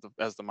answer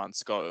as the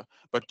months go,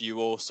 but do you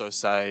also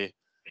say,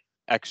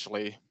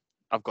 actually,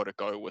 I've got to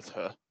go with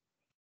her?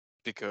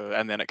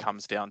 And then it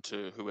comes down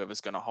to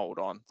whoever's going to hold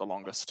on the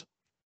longest.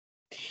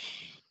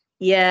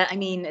 Yeah, I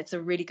mean, it's a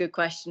really good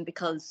question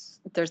because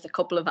there's a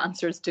couple of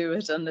answers to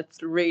it, and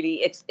it's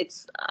really,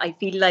 I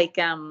feel like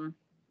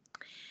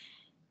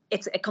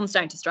it comes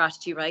down to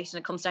strategy, right? And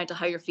it comes down to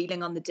how you're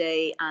feeling on the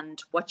day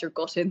and what your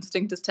gut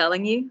instinct is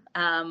telling you.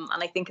 And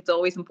I think it's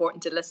always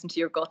important to listen to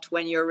your gut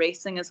when you're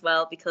racing as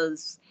well,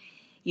 because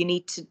you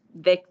need to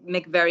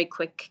make very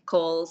quick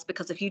calls,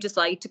 because if you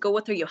decide to go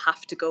with her, you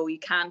have to go. You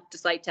can't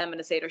decide 10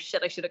 minutes later,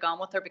 shit, I should have gone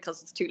with her,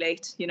 because it's too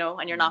late,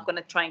 and you're not going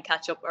to try and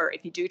catch up. Or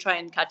if you do try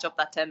and catch up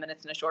that 10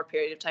 minutes in a short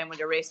period of time when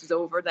your race is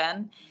over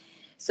then.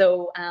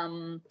 So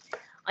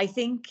I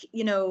think,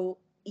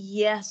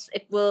 yes,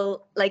 it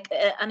will,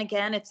 and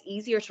again, it's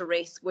easier to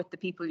race with the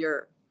people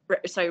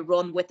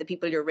run with the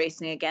people you're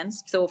racing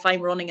against. So if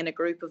I'm running in a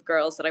group of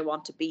girls that I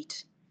want to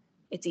beat,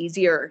 it's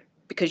easier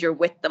because you're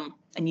with them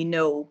and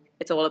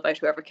it's all about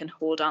whoever can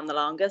hold on the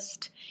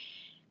longest,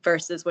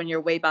 versus when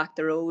you're way back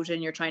the road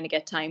and you're trying to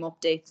get time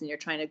updates and you're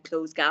trying to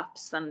close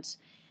gaps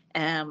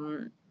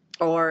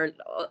or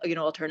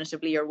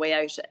alternatively you're way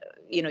out,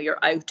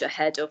 you're out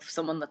ahead of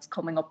someone that's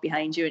coming up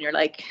behind you and you're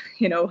like,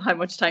 how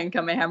much time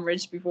can I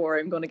hemorrhage before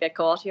I'm going to get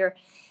caught here?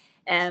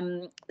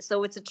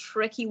 So it's a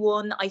tricky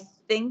one. I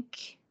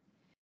think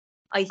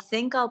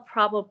I'll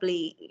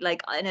probably,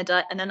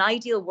 in an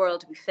ideal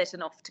world, be fit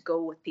enough to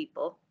go with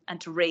people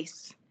and to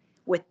race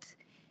with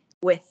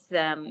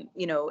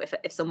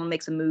if someone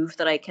makes a move,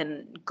 that I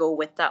can go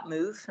with that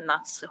move, and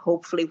that's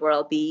hopefully where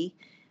I'll be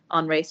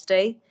on race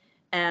day.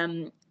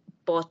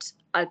 But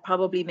I'll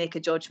probably make a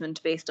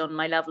judgment based on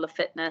my level of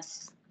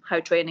fitness, how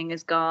training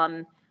has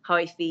gone, how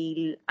I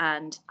feel,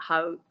 and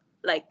how,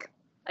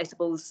 I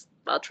suppose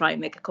I'll try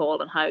and make a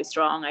call on how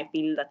strong I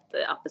feel that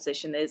the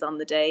opposition is on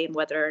the day, and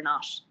whether or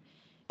not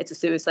it's a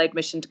suicide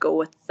mission to go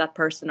with that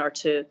person or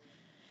to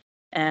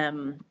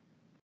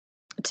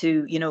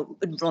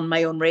run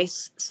my own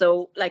race.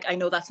 So I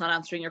know that's not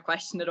answering your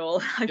question at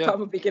all. I've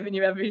probably given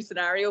you every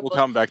scenario. We'll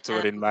come back to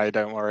it in May,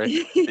 don't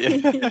worry.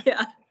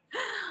 Yeah.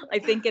 I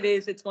think it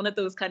is. It's one of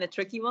those kind of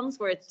tricky ones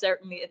where it's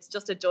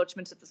just a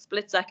judgment. It's a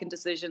split-second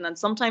decision, and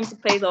sometimes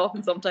it pays off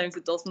and sometimes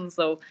it doesn't.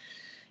 So,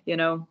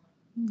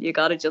 you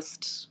got to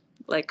just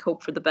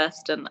hope for the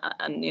best and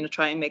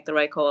try and make the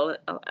right call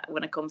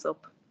when it comes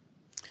up.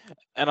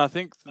 And I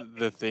think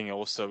the thing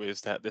also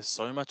is that there's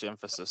so much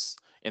emphasis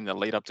in the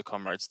lead up to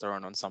Comrades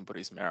thrown on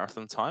somebody's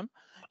marathon time.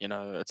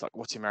 It's like,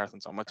 what's your marathon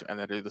time? And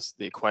they do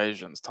the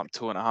equations, time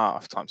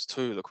 2.5 times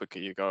 2, the quicker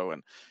you go.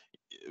 And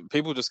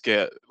people just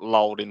get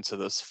lulled into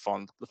this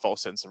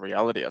false sense of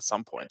reality at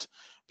some point,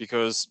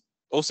 because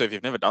also if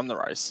you've never done the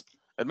race,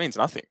 it means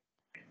nothing.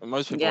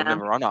 Most people have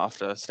never run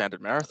after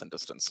standard marathon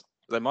distance.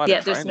 They might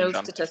have there's no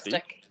done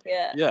statistic. 50.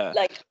 Yeah.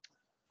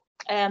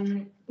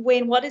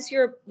 Wayne, what is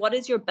your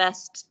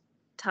best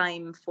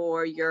time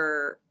for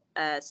your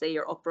say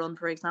your up run,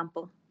 for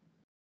example?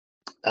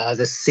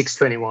 The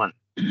 6:21.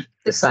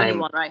 The same.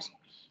 6:21, right?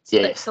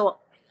 Yeah. So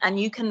and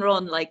you can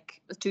run a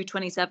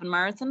 2:27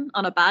 marathon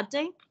on a bad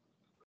day?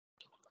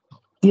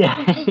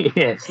 Yeah.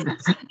 Yes.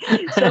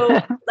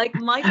 So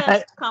my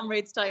best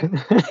Comrades time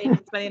in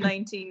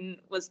 2019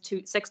 was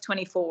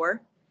 6:24.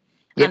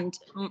 Yep. And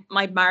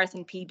my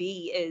marathon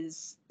PB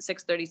is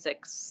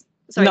 6:36.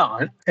 Sorry.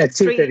 No,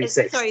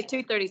 2:36. Sorry,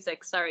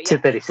 2:36. Sorry.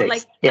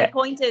 2:36. My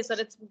point is that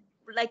it's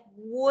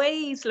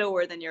way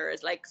slower than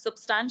yours,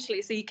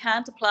 substantially. So you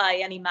can't apply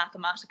any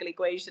mathematical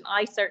equation.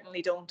 I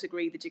certainly don't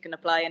agree that you can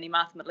apply any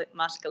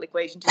mathematical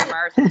equation to your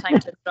marathon time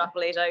to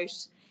extrapolate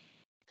out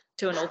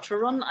to an ultra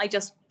run. I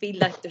just feel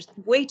like there's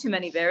way too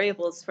many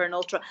variables for an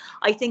ultra.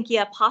 I think,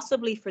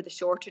 possibly for the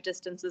shorter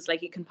distances,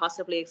 you can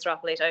possibly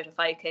extrapolate out a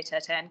 5K to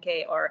a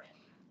 10K or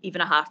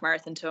even a half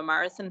marathon to a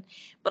marathon.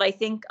 But I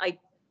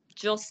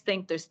just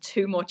think there's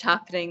too much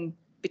happening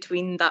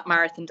between that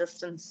marathon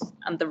distance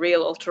and the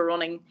real ultra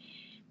running.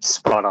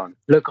 Spot on.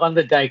 Look, on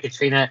the day,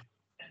 Katrina,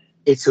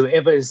 it's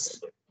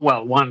whoever's,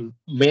 one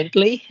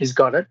mentally has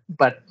got it,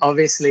 but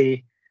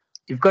obviously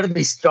you've got to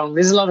be strong.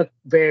 There's a lot of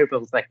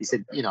variables, like you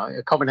said,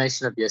 a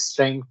combination of your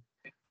strength,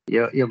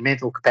 your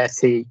mental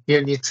capacity,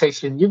 your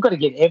nutrition. You've got to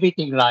get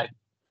everything right.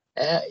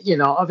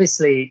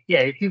 Obviously,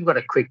 if you've got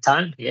a quick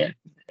time,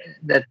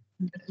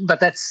 but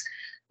that's,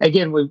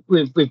 again,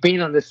 we've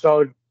been on this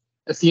road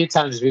a few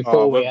times Oh,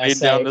 before we've where I been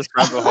say, down this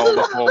rabbit hole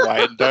before,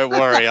 Wayne. Don't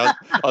worry. I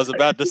was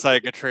about to say,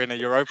 Katrina,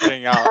 you're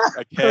opening up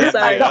a can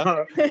sorry. here.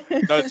 no,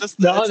 No, it's just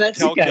no, it's the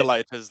that's okay.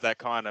 calculators that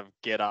kind of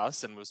get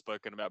us, and we've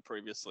spoken about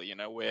previously. You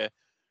know, where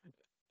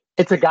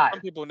It's a guide.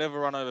 some people never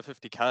run over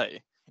 50k,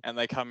 and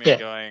they come in Yeah.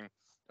 going,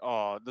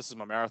 "Oh, this is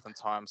my marathon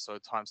time, so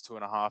times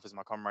 2.5 is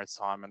my comrade's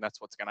time, and that's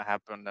what's going to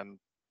happen." And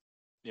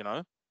you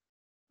know,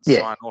 Yeah.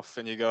 sign off,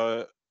 and you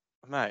go,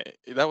 "Mate,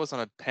 that was on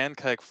a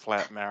pancake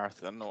flat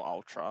marathon or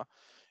ultra.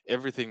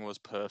 Everything was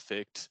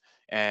perfect,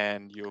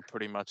 and you were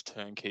pretty much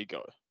turnkey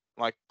go.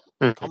 Like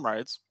Mhm.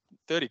 comrades,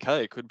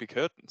 30k could be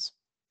curtains."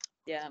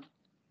 Yeah.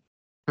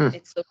 Mm.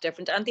 It's so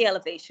different, and the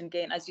elevation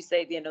gain, as you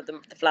say, you know,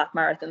 the flat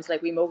marathons,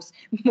 like we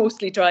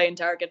mostly try and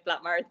target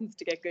flat marathons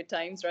to get good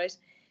times, right?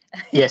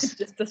 Yes. It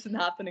just doesn't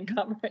happen in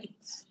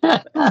comrades.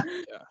 Yeah,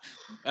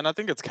 and I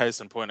think it's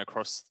case in point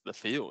across the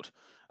field.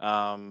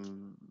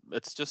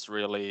 It's just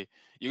really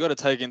you got to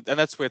take in, and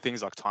that's where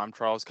things like time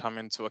trials come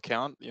into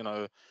account. You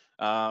know,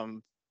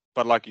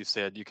 but like you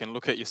said, you can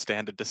look at your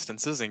standard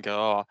distances and go,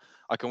 "Oh,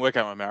 I can work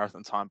out my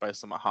marathon time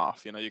based on my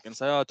half." You know, you can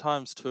say, "Oh,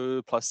 times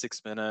 2 plus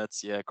 6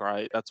 minutes. Yeah,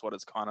 great. That's what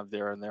it's kind of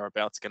there and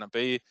thereabouts going to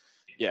be."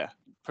 Yeah,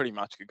 pretty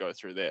much could go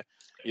through there.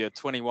 You're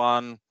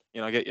 21. You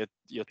know, get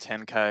your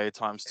 10k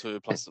times 2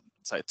 plus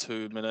say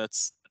 2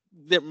 minutes.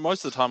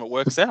 Most of the time it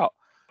works out,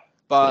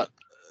 but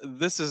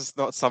this is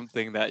not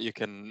something that you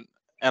can,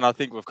 and I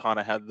think we've kind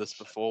of had this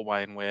before,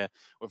 Wayne, where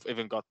we've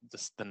even got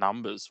the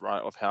numbers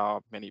right of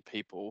how many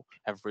people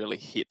have really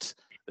hit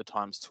the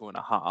times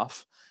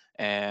 2.5,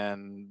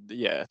 and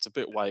yeah, it's a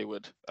bit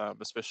wayward,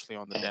 especially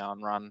on the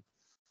down run.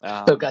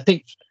 Look, I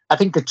think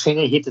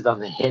Katrina hit it on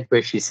the head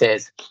where she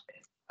says,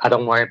 "I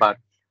don't worry about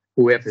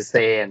whoever's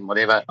there and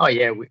whatever. Oh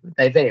yeah,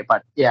 they're there,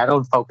 but yeah, I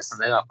don't focus on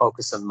that. I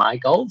focus on my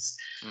goals.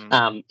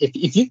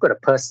 If you've got a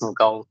personal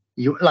goal,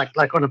 you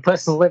like on a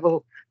personal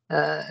level,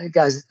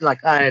 guys,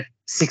 like I had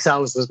 6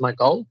 hours was my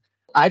goal.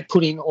 I'd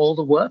put in all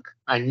the work.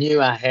 I knew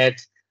I had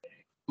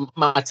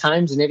my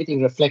times and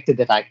everything reflected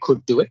that I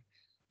could do it.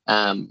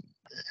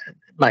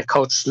 My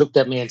coach looked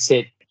at me and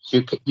said,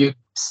 "You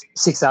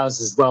 6 hours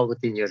is well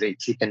within your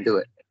reach. You can do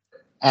it."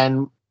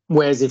 And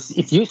whereas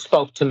if you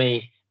spoke to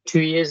me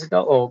 2 years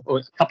ago or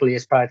a couple of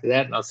years prior to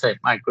that, I'll say,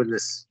 "My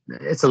goodness,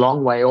 it's a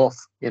long way off,"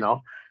 you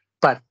know.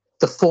 But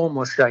the form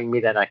was showing me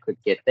that I could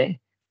get there.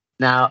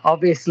 Now,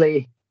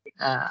 obviously,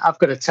 I've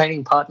got a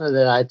training partner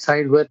that I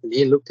trained with, and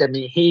he looked at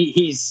me.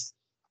 He's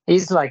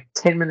like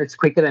 10 minutes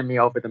quicker than me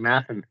over the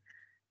marathon.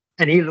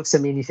 And he looks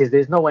at me and he says,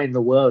 "There's no way in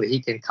the world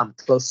he can come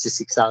close to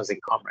 6 hours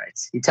in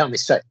comrades." You tell me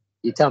straight.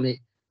 You tell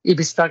me he'd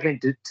be struggling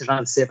to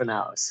run 7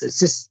 hours. It's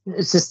just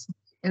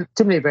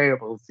too many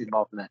variables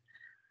involved in that.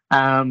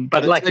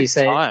 But it like you takes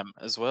say, time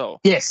as well.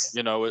 yes,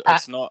 You know,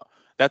 it's not.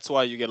 That's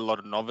why you get a lot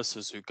of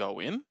novices who go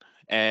in,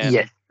 and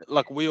yes,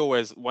 like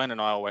Wayne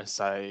and I always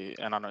say,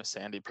 and I know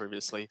Sandy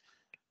previously,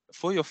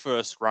 for your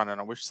first run, and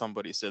I wish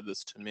somebody said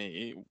this to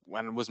me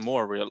when it was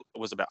more real, it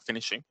was about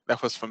finishing.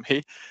 That was for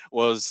me,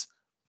 was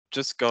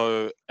just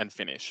go and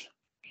finish.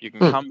 You can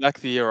come back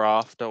the year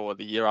after or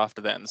the year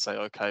after that and say,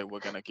 "Okay, we're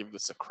going to give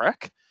this a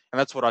crack." And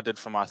that's what I did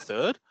for my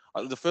third.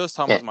 The first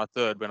time yeah. was my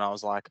third when I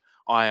was like,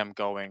 I am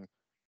going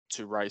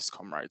to race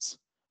comrades.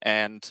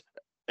 And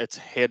it's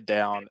head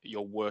down,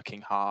 you're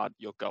working hard,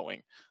 you're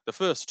going. The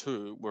first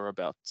two were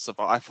about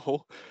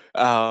survival.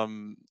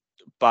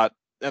 But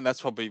and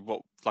that's probably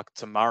what, like,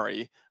 to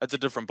Murray, it's a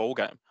different ball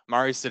game.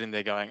 Murray's sitting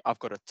there going, I've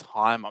got a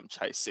time I'm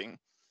chasing.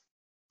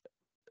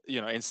 You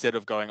know, instead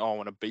of going, oh, I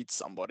want to beat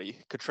somebody.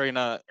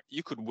 Katrina,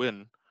 you could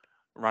win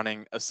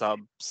running a sub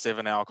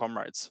 7-hour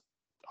comrades,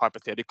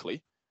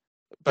 hypothetically.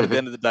 But at the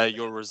end of the day,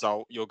 your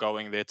result, you're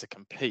going there to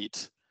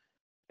compete,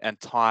 and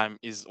time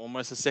is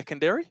almost a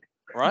secondary,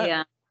 right?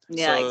 Yeah,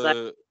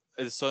 exactly.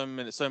 There's so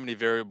many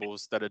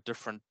variables that are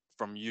different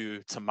from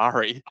you to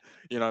Murray.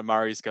 You know,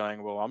 Murray's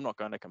going, well, I'm not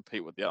going to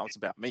compete with you. It's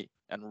about me,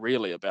 and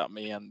really about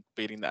me and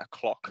beating that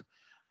clock.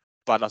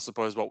 But I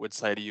suppose what we'd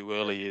say to you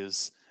early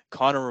is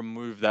kind of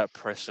remove that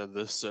pressure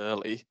this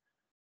early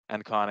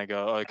and kind of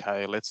go,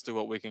 okay, let's do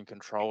what we can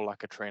control, like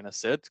Katrina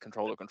said,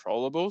 control the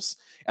controllables,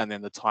 and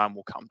then the time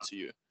will come to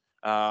you.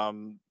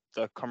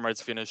 The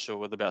comrades finisher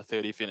with about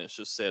 30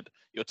 finishes said,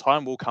 your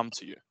time will come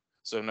to you.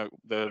 So no,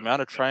 the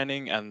amount of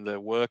training and the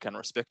work and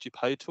respect you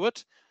pay to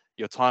it,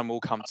 your time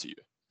will come to you.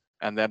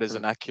 And that is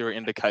an accurate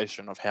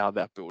indication of how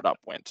that build up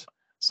went.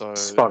 So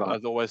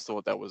I've always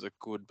thought that was a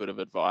good bit of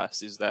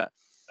advice, is that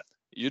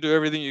you do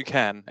everything you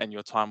can and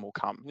your time will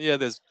come. Yeah,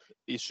 there's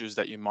issues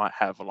that you might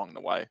have along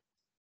the way.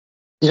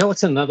 You know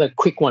what's another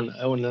quick one?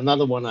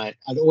 Another one I'd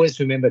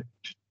always remember,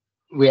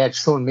 we had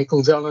Sean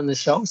Micklejohn on the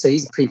show, so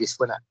he's a previous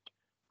winner.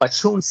 But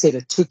Sean said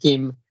it took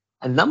him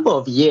a number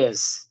of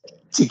years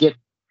to get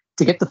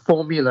the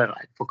formula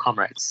right for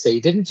comrades. So he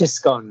didn't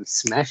just go and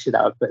smash it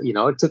out, but, you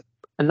know, it took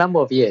a number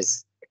of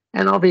years.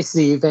 And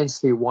obviously he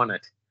eventually won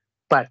it.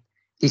 But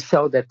he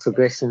showed that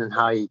progression and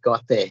how he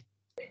got there.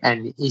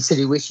 And he said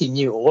he wished he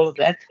knew all of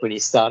that when he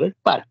started,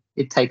 but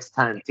it takes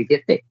time to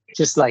get there.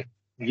 Just like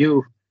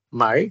you,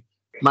 Murray.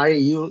 Murray,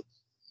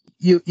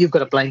 you've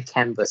got a blank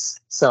canvas.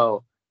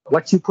 So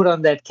what you put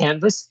on that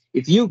canvas,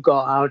 if you go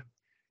out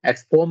at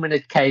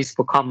 4-minute Ks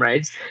for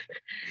comrades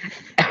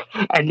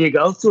and you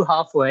go through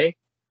halfway,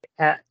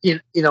 you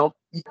know,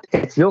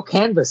 it's your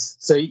canvas.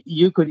 So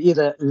you could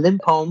either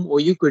limp home or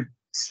you could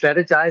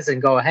strategize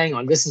and go, hang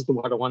on, this is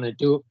what I want to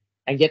do.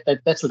 And get that,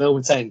 that's what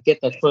Owen's saying,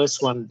 get that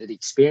first one, the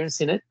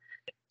experience in it.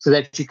 So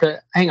that you can,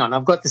 hang on,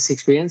 I've got this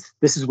experience.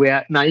 This is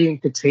where, now you're in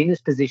Katrina's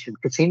position.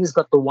 Katrina's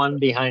got the one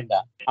behind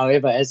her.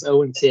 However, as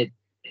Owen said,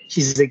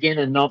 she's again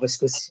a novice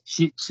because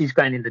she's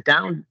going in the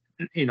down,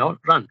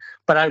 run.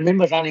 But I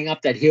remember running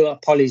up that hill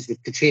at Polly's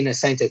with Katrina,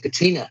 saying to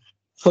Katrina,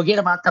 forget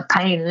about the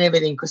pain and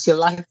everything because your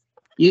life,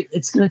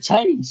 it's going to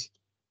change.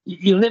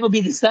 You'll never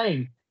be the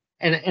same.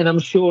 And I'm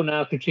sure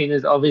now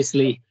Katrina's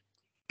obviously,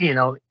 in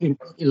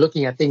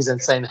looking at things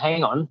and saying,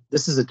 hang on,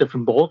 this is a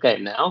different ball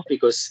game now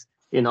because,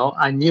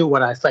 I knew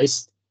what I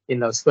faced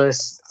in those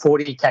first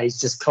 40 Ks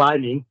just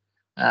climbing,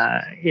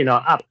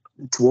 up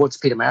towards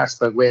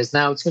Pietermaritzburg, whereas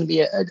now it's going to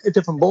be a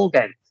different ball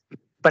game.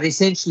 But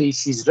essentially,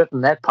 she's written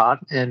that part,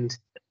 and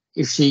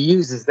if she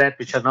uses that,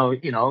 which I know,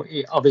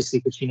 obviously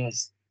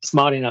Katrina's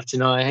smart enough to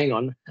know, hang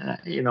on,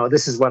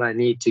 this is what I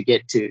need to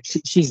get to.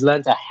 She's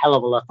learned a hell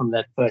of a lot from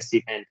that first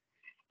event,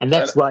 and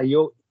that's why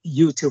you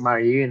two,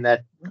 Murray, you in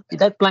that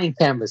blank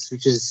canvas,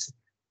 which is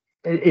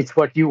it's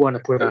what you want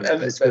to put on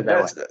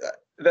it.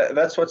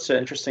 That's what's so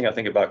interesting, I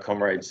think, about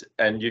comrades,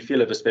 and you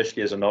feel it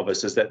especially as a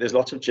novice, is that there's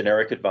lots of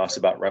generic advice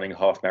about running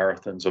half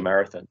marathons or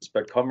marathons,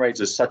 but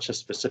comrades is such a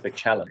specific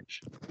challenge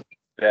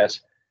that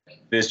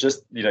there's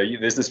just,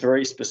 there's this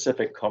very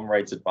specific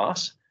comrades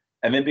advice.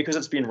 And then because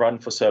it's been run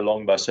for so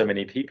long by so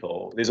many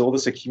people, there's all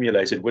this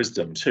accumulated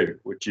wisdom too,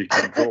 which you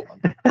can draw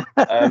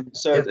on.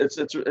 So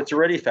it's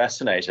really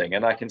fascinating,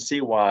 and I can see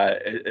why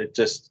it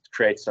just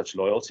creates such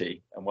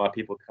loyalty and why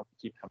people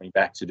keep coming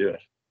back to do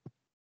it.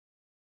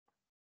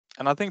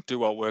 And I think do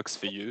what works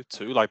for you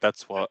too. Like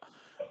that's what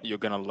you're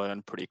going to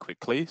learn pretty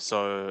quickly.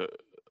 So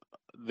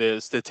there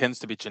tends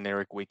to be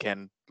generic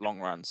weekend long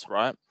runs,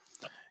 right?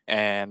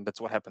 And that's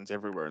what happens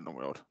everywhere in the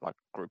world. Like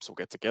groups will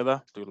get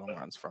together, do long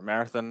runs for a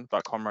marathon,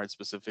 but comrades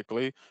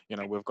specifically,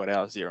 we've got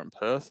ours here in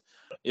Perth.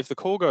 If the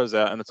call goes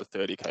out and it's a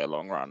 30K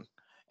long run,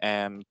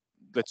 and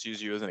let's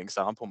use you as an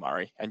example,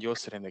 Murray, and you're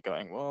sitting there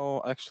going,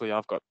 well, actually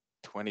I've got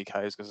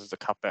 20Ks because it's a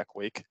cutback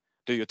week,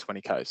 do your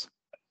 20Ks.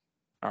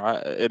 All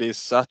right. It is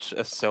such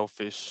a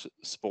selfish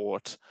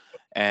sport,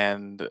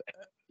 and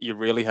you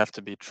really have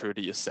to be true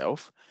to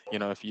yourself.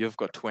 If you've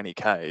got 20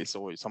 Ks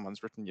or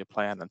someone's written your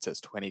plan that says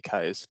 20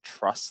 Ks,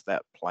 trust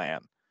that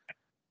plan,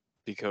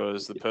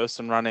 because the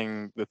person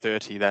running the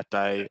 30 that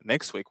day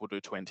next week will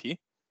do 20,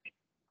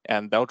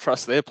 and they'll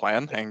trust their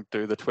plan and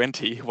do the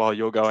 20 while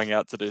you're going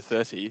out to do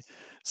 30.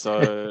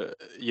 So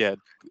yeah,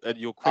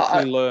 you'll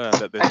quickly learn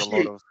that there's a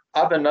lot of. I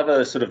have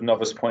another sort of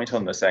novice point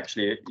on this,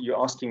 actually. You're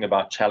asking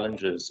about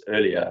challenges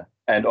earlier,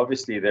 and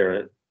obviously there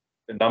are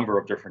a number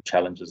of different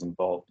challenges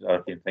involved that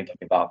I've been thinking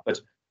about.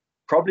 But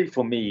probably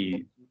for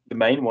me, the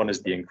main one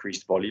is the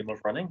increased volume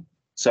of running.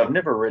 So I've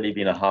never really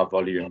been a high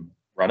volume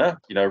runner.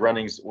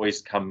 Running's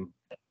always come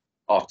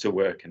after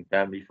work and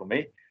family for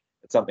me.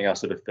 It's something I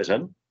sort of fit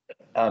in.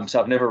 So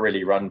I've never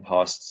really run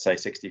past, say,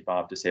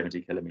 65 to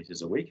 70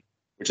 kilometers a week,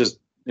 which is,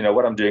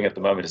 what I'm doing at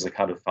the moment is a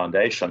kind of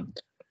foundation.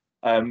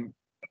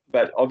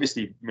 But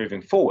obviously,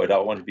 moving forward, I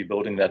want to be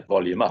building that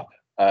volume up.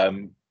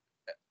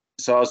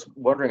 So I was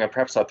wondering,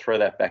 perhaps I'd throw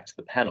that back to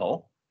the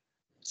panel,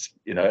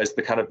 as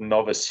the kind of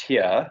novice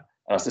here,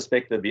 and I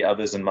suspect there'd be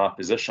others in my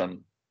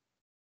position.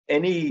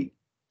 Any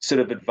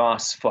sort of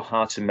advice for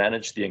how to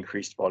manage the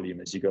increased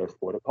volume as you go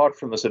forward, apart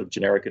from the sort of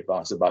generic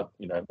advice about,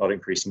 not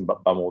increasing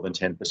by more than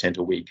 10%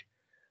 a week?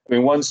 I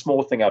mean, one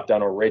small thing I've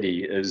done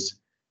already is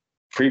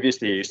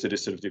previously I used to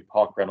just sort of do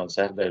park run on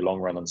Saturday, long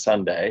run on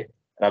Sunday.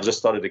 And I've just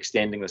started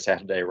extending the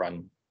Saturday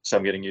run. So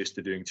I'm getting used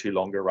to doing 2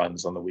 longer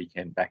runs on the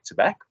weekend back to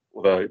back,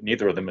 although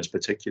neither of them is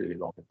particularly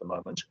long at the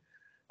moment.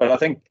 But I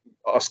think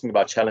asking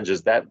about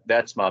challenges,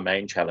 that's my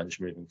main challenge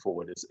moving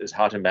forward is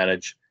how to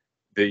manage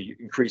the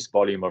increased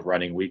volume of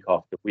running week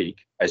after week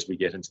as we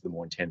get into the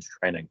more intense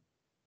training.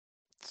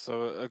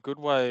 So a good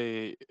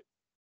way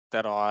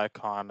that I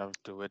kind of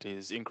do it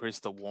is increase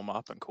the warm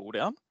up and cool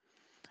down.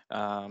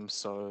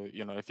 So,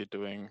 if you're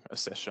doing a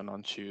session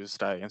on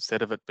Tuesday,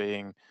 instead of it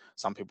being,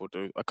 some people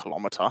do a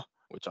kilometer,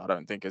 which I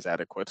don't think is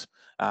adequate.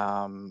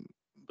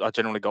 I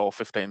generally go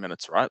 15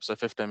 minutes, right? So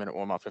 15-minute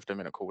warm up,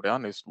 15-minute cool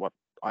down is what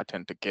I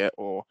tend to get,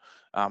 or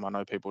I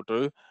know people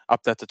do.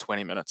 Up that to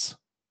 20 minutes.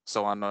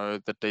 So I know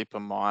the deeper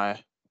my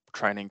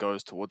training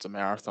goes towards a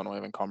marathon or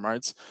even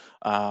comrades,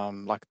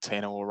 like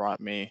Tina will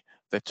write me,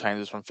 that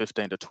changes from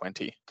 15 to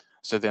 20.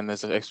 So then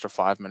there's an extra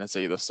 5 minutes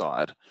either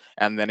side.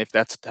 And then if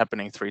that's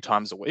happening 3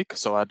 times a week,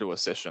 so I do a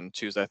session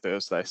Tuesday,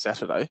 Thursday,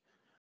 Saturday,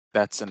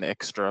 that's an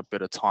extra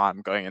bit of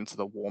time going into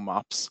the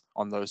warm-ups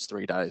on those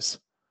 3 days.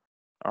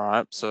 All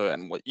right. So,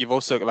 and what you've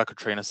also, like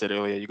Katrina said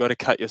earlier, you got to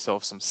cut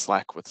yourself some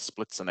slack with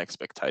splits and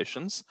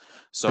expectations.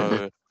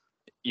 So,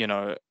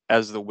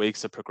 as the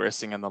weeks are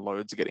progressing and the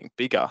loads are getting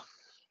bigger,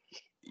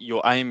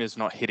 your aim is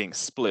not hitting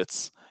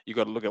splits. You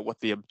got to look at what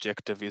the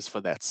objective is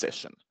for that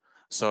session.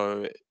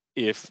 So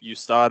if you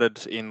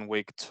started in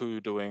week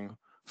 2 doing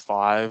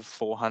 5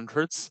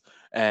 400s,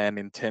 and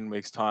in 10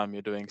 weeks time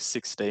you're doing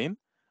 16,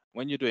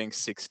 when you're doing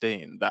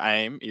 16, the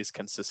aim is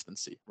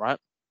consistency, right?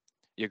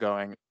 You're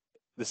going,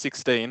 the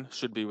 16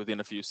 should be within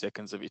a few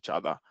seconds of each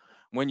other.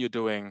 When you're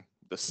doing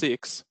the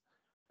 6,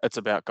 it's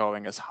about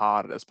going as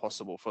hard as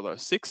possible for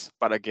those 6,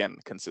 but again,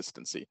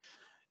 consistency.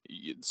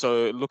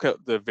 So look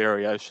at the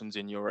variations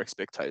in your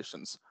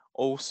expectations.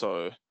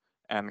 Also,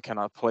 and can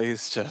I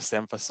please just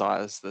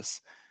emphasize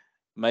this,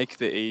 make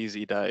the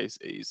easy days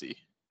easy.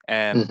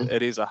 And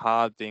it is a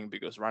hard thing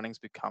because running's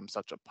become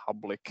such a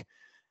public,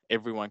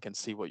 everyone can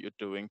see what you're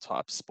doing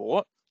type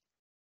sport.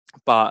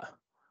 But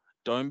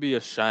don't be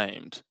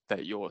ashamed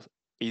that your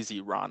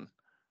easy run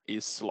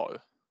is slow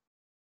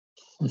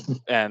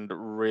and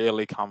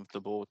really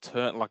comfortable.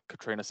 Turn, like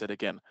Katrina said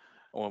again,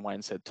 or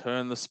Wayne said,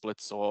 turn the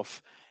splits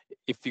off.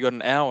 If you got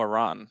an hour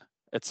run,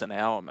 it's an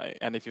hour, mate.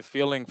 And if you're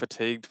feeling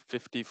fatigued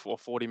 50 or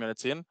 40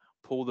 minutes in,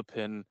 pull the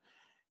pin.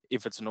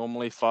 If it's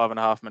normally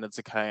 5.5 minutes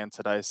a K and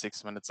today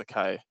 6 minutes a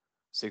K,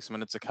 6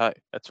 minutes a K,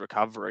 it's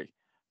recovery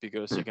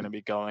because you're going to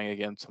be going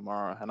again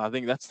tomorrow. And I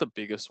think that's the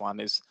biggest one,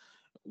 is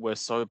we're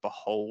so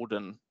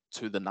beholden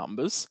to the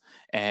numbers.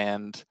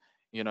 And,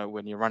 you know,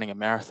 when you're running a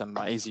marathon,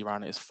 my easy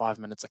run is 5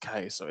 minutes a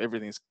K. So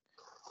everything's,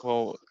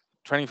 well,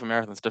 training for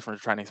marathon is different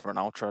to training for an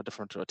ultra,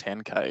 different to a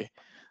 10K.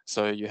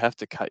 So you have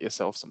to cut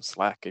yourself some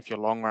slack. If your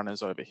long run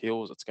is over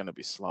hills, it's going to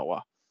be slower.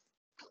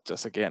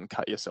 Just again,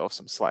 cut yourself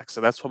some slack.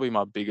 So that's probably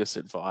my biggest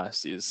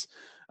advice is,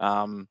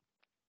 add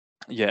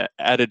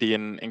it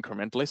in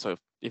incrementally. So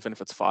even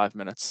if it's 5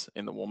 minutes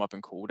in the warm up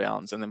and cool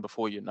downs, and then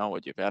before you know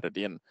it, you've added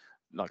in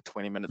like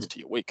 20 minutes to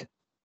your week.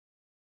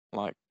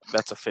 Like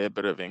that's a fair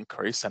bit of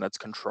increase, and it's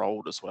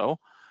controlled as well.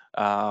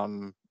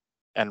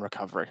 And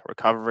recovery.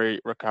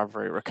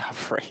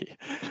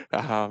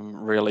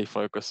 Really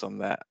focus on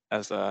that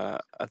as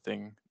a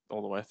thing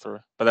all the way through.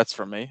 But that's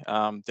from me.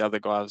 The other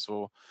guys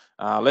will,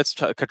 let's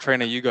try,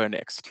 Katrina, you go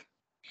next.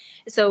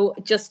 So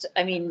just,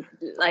 I mean,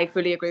 I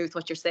fully agree with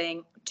what you're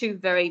saying. 2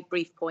 very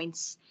brief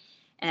points.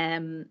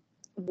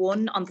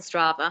 One, on the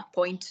Strava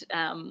point,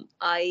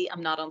 I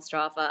am not on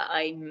Strava.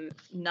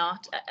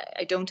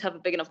 I don't have a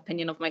big enough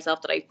opinion of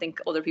myself that I think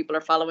other people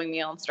are following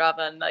me on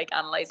Strava and like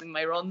analyzing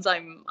my runs.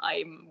 I'm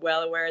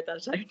well aware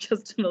that I'm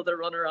just another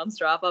runner on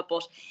Strava,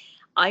 but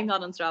I'm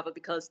not on Strava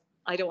because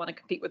I don't want to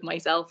compete with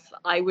myself.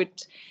 I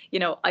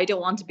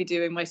don't want to be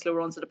doing my slow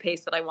runs at a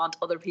pace that I want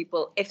other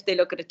people, if they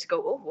look at it, to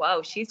go, oh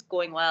wow, she's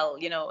going well,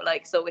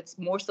 so it's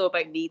more so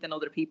about me than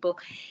other people.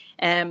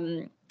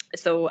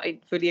 So I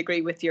fully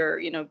agree with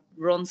your,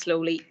 run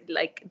slowly.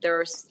 Like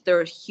there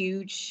are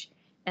huge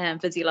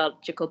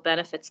physiological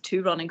benefits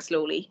to running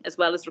slowly as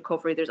well as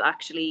recovery. There's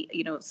actually,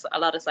 a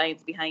lot of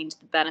science behind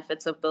the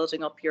benefits of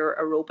building up your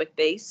aerobic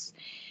base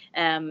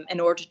in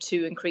order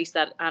to increase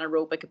that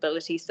anaerobic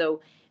ability.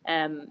 So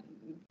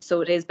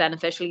it is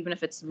beneficial, even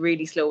if it's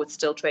really slow, it's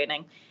still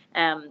training.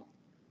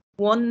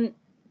 One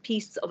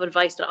piece of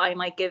advice that I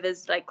might give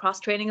is like cross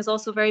training is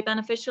also very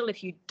beneficial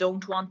if you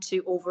don't want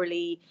to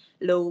overly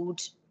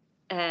load.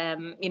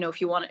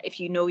 If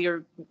you know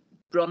you're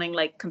running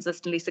like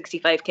consistently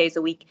 65Ks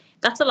a week,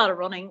 that's a lot of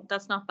running.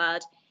 That's not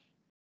bad.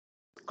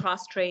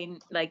 Cross train,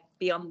 like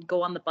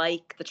go on the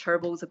bike. The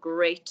Turbo is a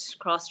great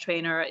cross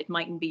trainer. It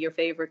mightn't be your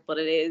favorite, but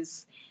it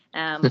is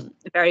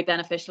very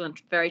beneficial and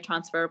very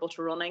transferable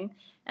to running.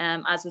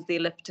 As is the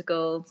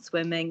elliptical,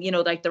 swimming.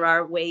 Like there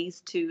are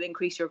ways to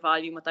increase your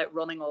volume without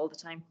running all the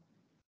time.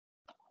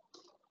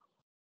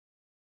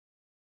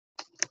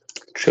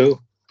 True.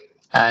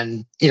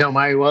 And,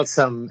 Mary, was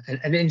an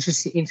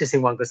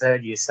interesting one, because I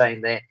heard you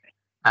saying there,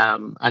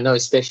 I know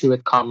especially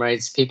with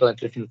comrades, people have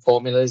different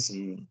formulas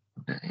and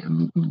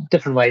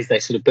different ways they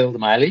sort of build the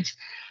mileage.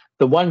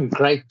 The one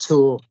great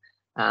tool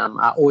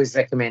I always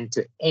recommend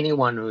to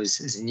anyone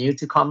who's new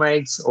to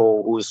comrades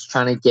or who's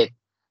trying to get,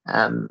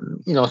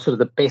 sort of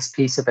the best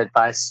piece of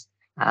advice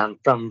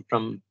from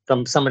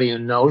somebody who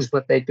knows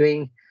what they're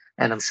doing.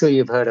 And I'm sure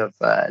you've heard of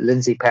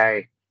Lindsay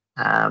Parry.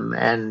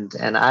 And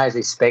I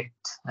respect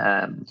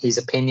his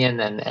opinion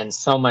and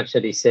so much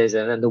that he says,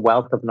 and the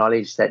wealth of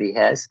knowledge that he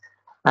has.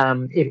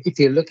 If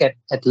you look at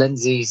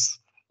Lindsay's,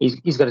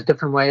 he's got a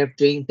different way of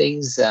doing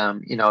things.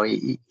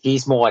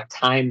 He's more a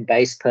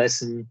time-based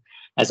person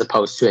as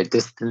opposed to a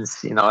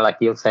distance. Like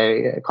he'll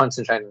say,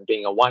 concentrate on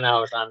doing a 1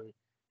 hour run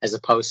as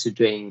opposed to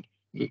doing,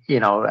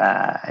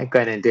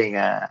 going and doing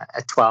a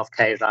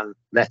 12K run,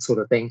 that sort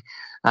of thing.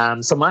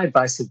 So my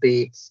advice would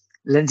be,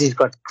 Lindsay's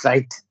got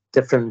great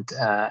different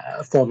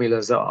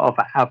formulas of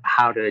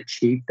how to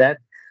achieve that.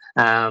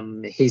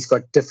 He's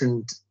got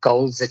different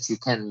goals that you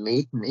can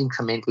meet and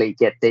incrementally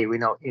get there. We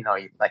know,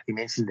 like you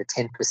mentioned, the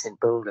 10%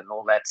 build and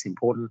all that's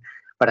important.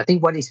 But I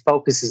think what his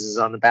focus is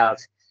on about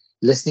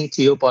listening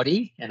to your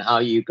body and how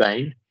you're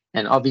going,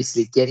 and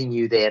obviously getting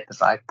you there at the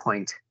right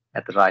point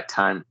at the right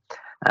time.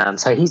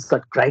 So he's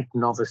got great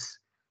novice,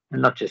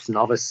 and not just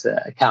novice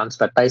accounts,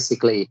 but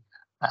basically,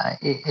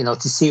 to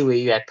see where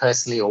you're at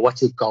personally or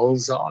what your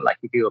goals are. Like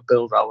if you're a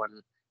builder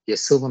and be a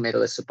silver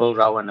medalist, a bull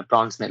rower, and a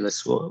bronze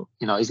medalist. Well,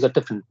 he's got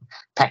different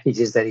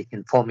packages that he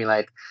can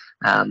formulate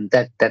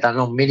that I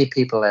know many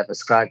people have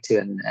ascribed to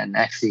and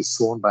actually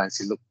sworn by and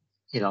said, look,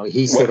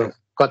 he's sort of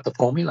got the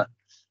formula.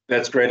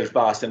 That's great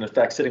advice. And in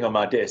fact, sitting on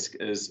my desk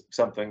is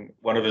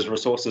one of his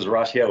resources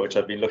right here, which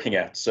I've been looking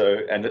at.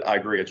 And I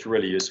agree, it's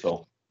really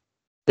useful.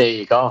 There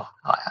you go.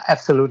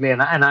 Absolutely.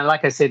 And I,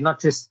 like I said,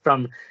 not just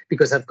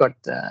because I've got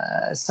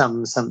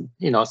some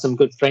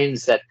good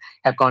friends that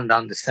have gone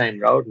down the same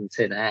road and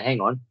said,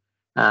 hang on,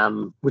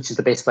 which is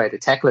the best way to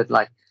tackle it.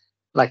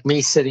 Like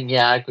me sitting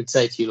here, I could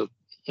say to you, look,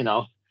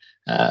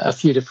 a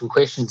few different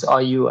questions.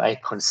 Are you a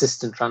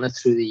consistent runner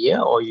through the year,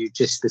 or are you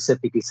just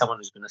specifically someone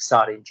who's going to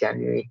start in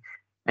January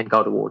and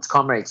go towards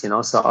Comrades?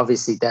 So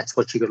obviously that's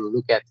what you've got to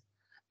look at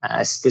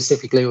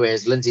specifically,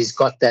 whereas Lindsay's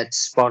got that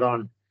spot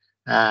on,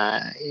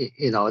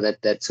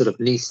 that sort of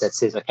niche that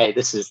says, okay,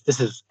 this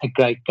is a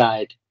great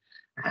guide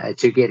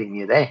to getting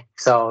you there.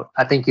 So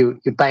I think you're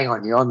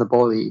on the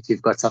ball if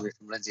you've got something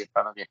from Lindsay in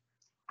front of you.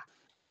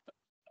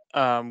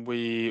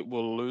 We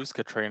will lose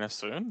Katrina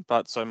soon,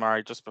 but so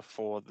Murray, just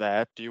before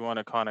that, do you want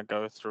to kind of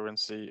go through and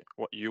see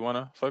what you want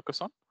to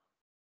focus on?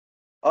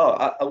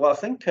 I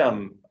think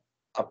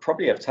I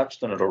probably have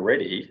touched on it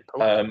already.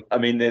 Cool. I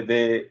mean,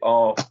 there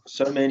are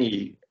so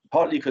many,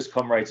 partly because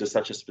Comrades is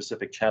such a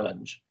specific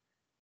challenge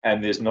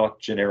and there's not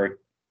generic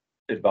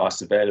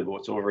advice available.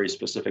 It's all very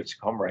specific to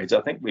Comrades.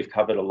 I think we've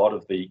covered a lot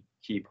of the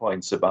key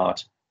points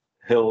about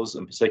hills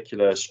in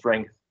particular,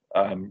 strength,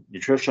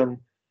 nutrition.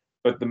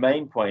 But the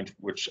main point,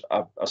 which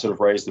I sort of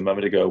raised a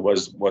moment ago,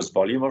 was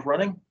volume of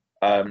running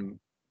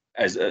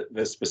as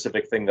the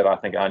specific thing that I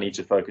think I need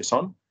to focus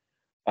on.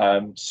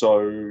 That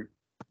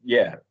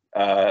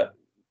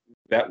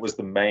was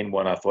the main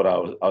one I thought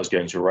I was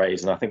going to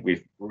raise, and I think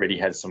we've already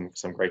had some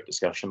great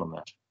discussion on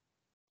that.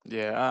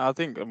 Yeah, I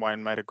think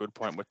Wayne made a good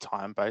point with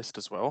time-based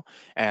as well,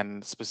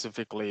 and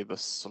specifically the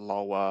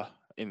slower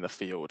in the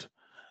field,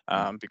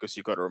 because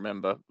you've got to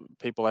remember,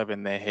 people have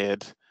in their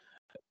head,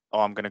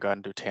 I'm going to go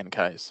and do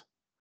 10Ks.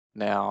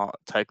 Now,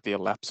 take the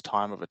elapsed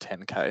time of a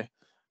 10K,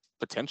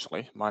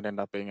 potentially might end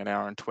up being an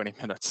hour and 20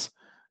 minutes,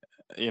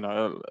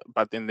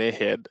 but in their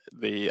head,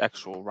 the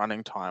actual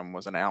running time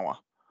was an hour,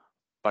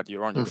 but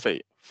you're on your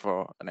feet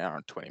for an hour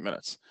and 20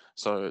 minutes.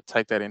 So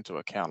take that into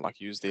account,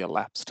 like use the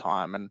elapsed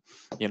time, and,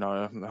 we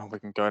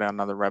can go down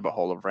another rabbit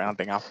hole of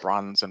rounding up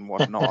runs and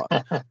whatnot,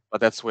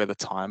 but that's where the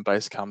time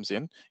base comes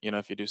in.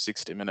 If you do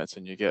 60 minutes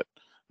and you get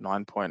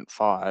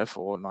 9.5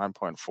 or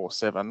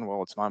 9.47,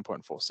 well, it's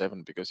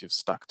 9.47 because you've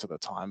stuck to the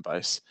time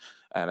base,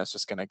 and it's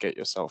just going to get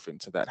yourself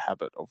into that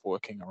habit of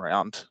working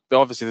around. But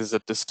obviously there's a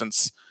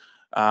distance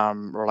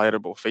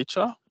relatable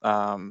feature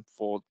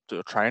for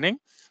the training,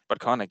 but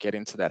kind of get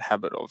into that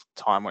habit of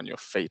time on your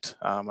feet.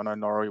 I know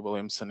Norrie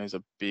Williamson is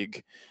a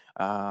big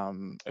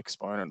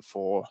exponent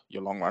for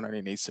your long run, and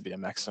he needs to be a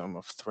maximum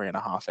of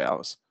 3.5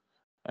 hours.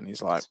 And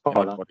he's like,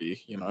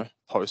 anybody,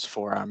 post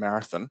 4-hour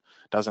marathon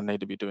doesn't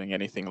need to be doing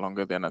anything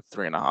longer than a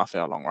 3.5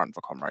 hour long run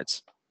for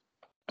Comrades.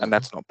 And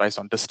that's not based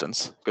on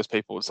distance, because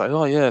people would say,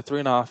 oh yeah,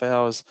 3.5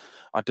 hours,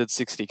 I did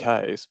 60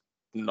 Ks.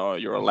 No,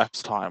 your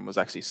elapsed time was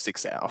actually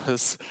 6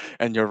 hours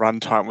and your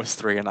run time was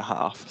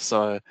 3.5.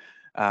 So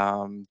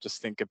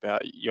just think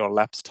about your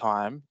elapsed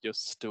time. You're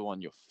still on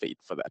your feet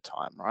for that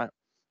time, right?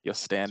 You're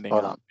standing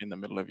up in the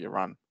middle of your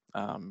run.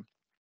 All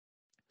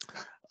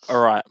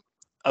right.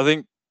 I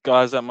think,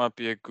 guys, that might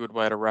be a good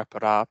way to wrap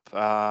it up.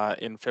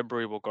 In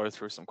February, we'll go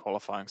through some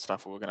qualifying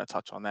stuff. We're going to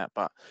touch on that,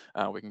 but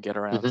we can get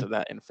around to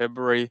that in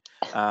February.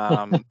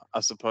 I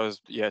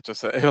suppose,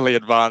 just an early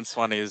advance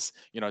one is,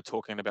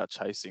 talking about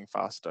chasing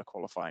faster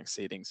qualifying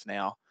seedings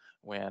now,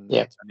 when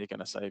it's only going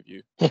to save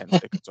you 10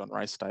 seconds on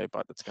race day,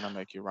 but it's going to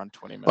make you run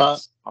 20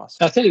 minutes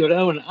faster. I'll tell you what,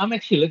 Owen, I'm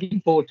actually looking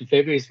forward to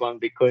February's one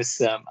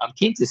because I'm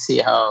keen to see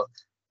how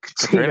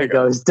Katrina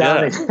goes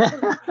down.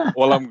 Yeah.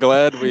 Well, I'm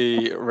glad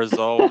we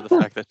resolved the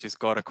fact that she's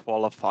got a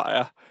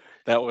qualifier.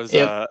 That was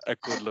a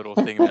good little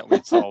thing that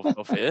we solved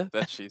off here,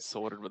 that she's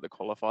sorted with the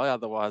qualifier.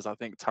 Otherwise, I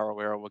think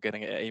Tarawera will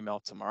getting an email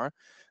tomorrow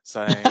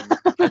saying,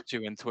 catch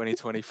you in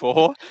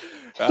 2024.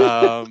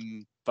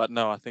 But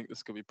no, I think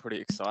this could be pretty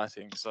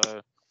exciting. So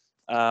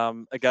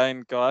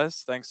again,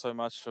 guys, thanks so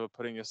much for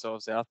putting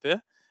yourselves out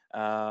there.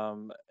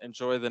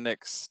 Enjoy the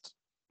next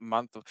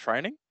month of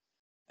training,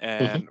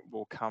 and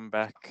we'll come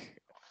back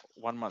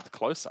 1 month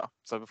closer.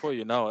 So before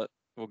you know it,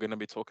 we're going to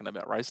be talking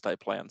about race day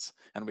plans,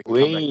 and we can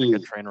come back to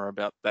Katrina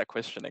about that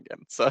question again.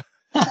 So,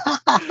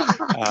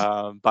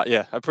 but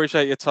yeah, I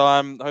appreciate your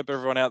time. I hope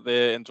everyone out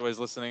there enjoys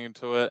listening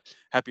to it.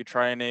 Happy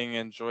training.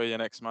 Enjoy your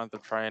next month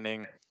of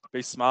training.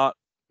 Be smart,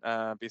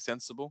 be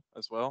sensible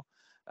as well.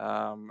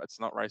 It's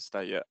not race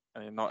day yet,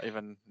 and you're not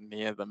even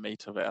near the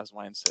meat of it, as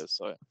Wayne says.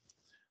 So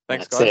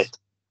thanks, guys.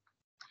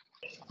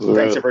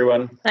 Thanks,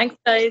 everyone. Thanks,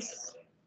 guys.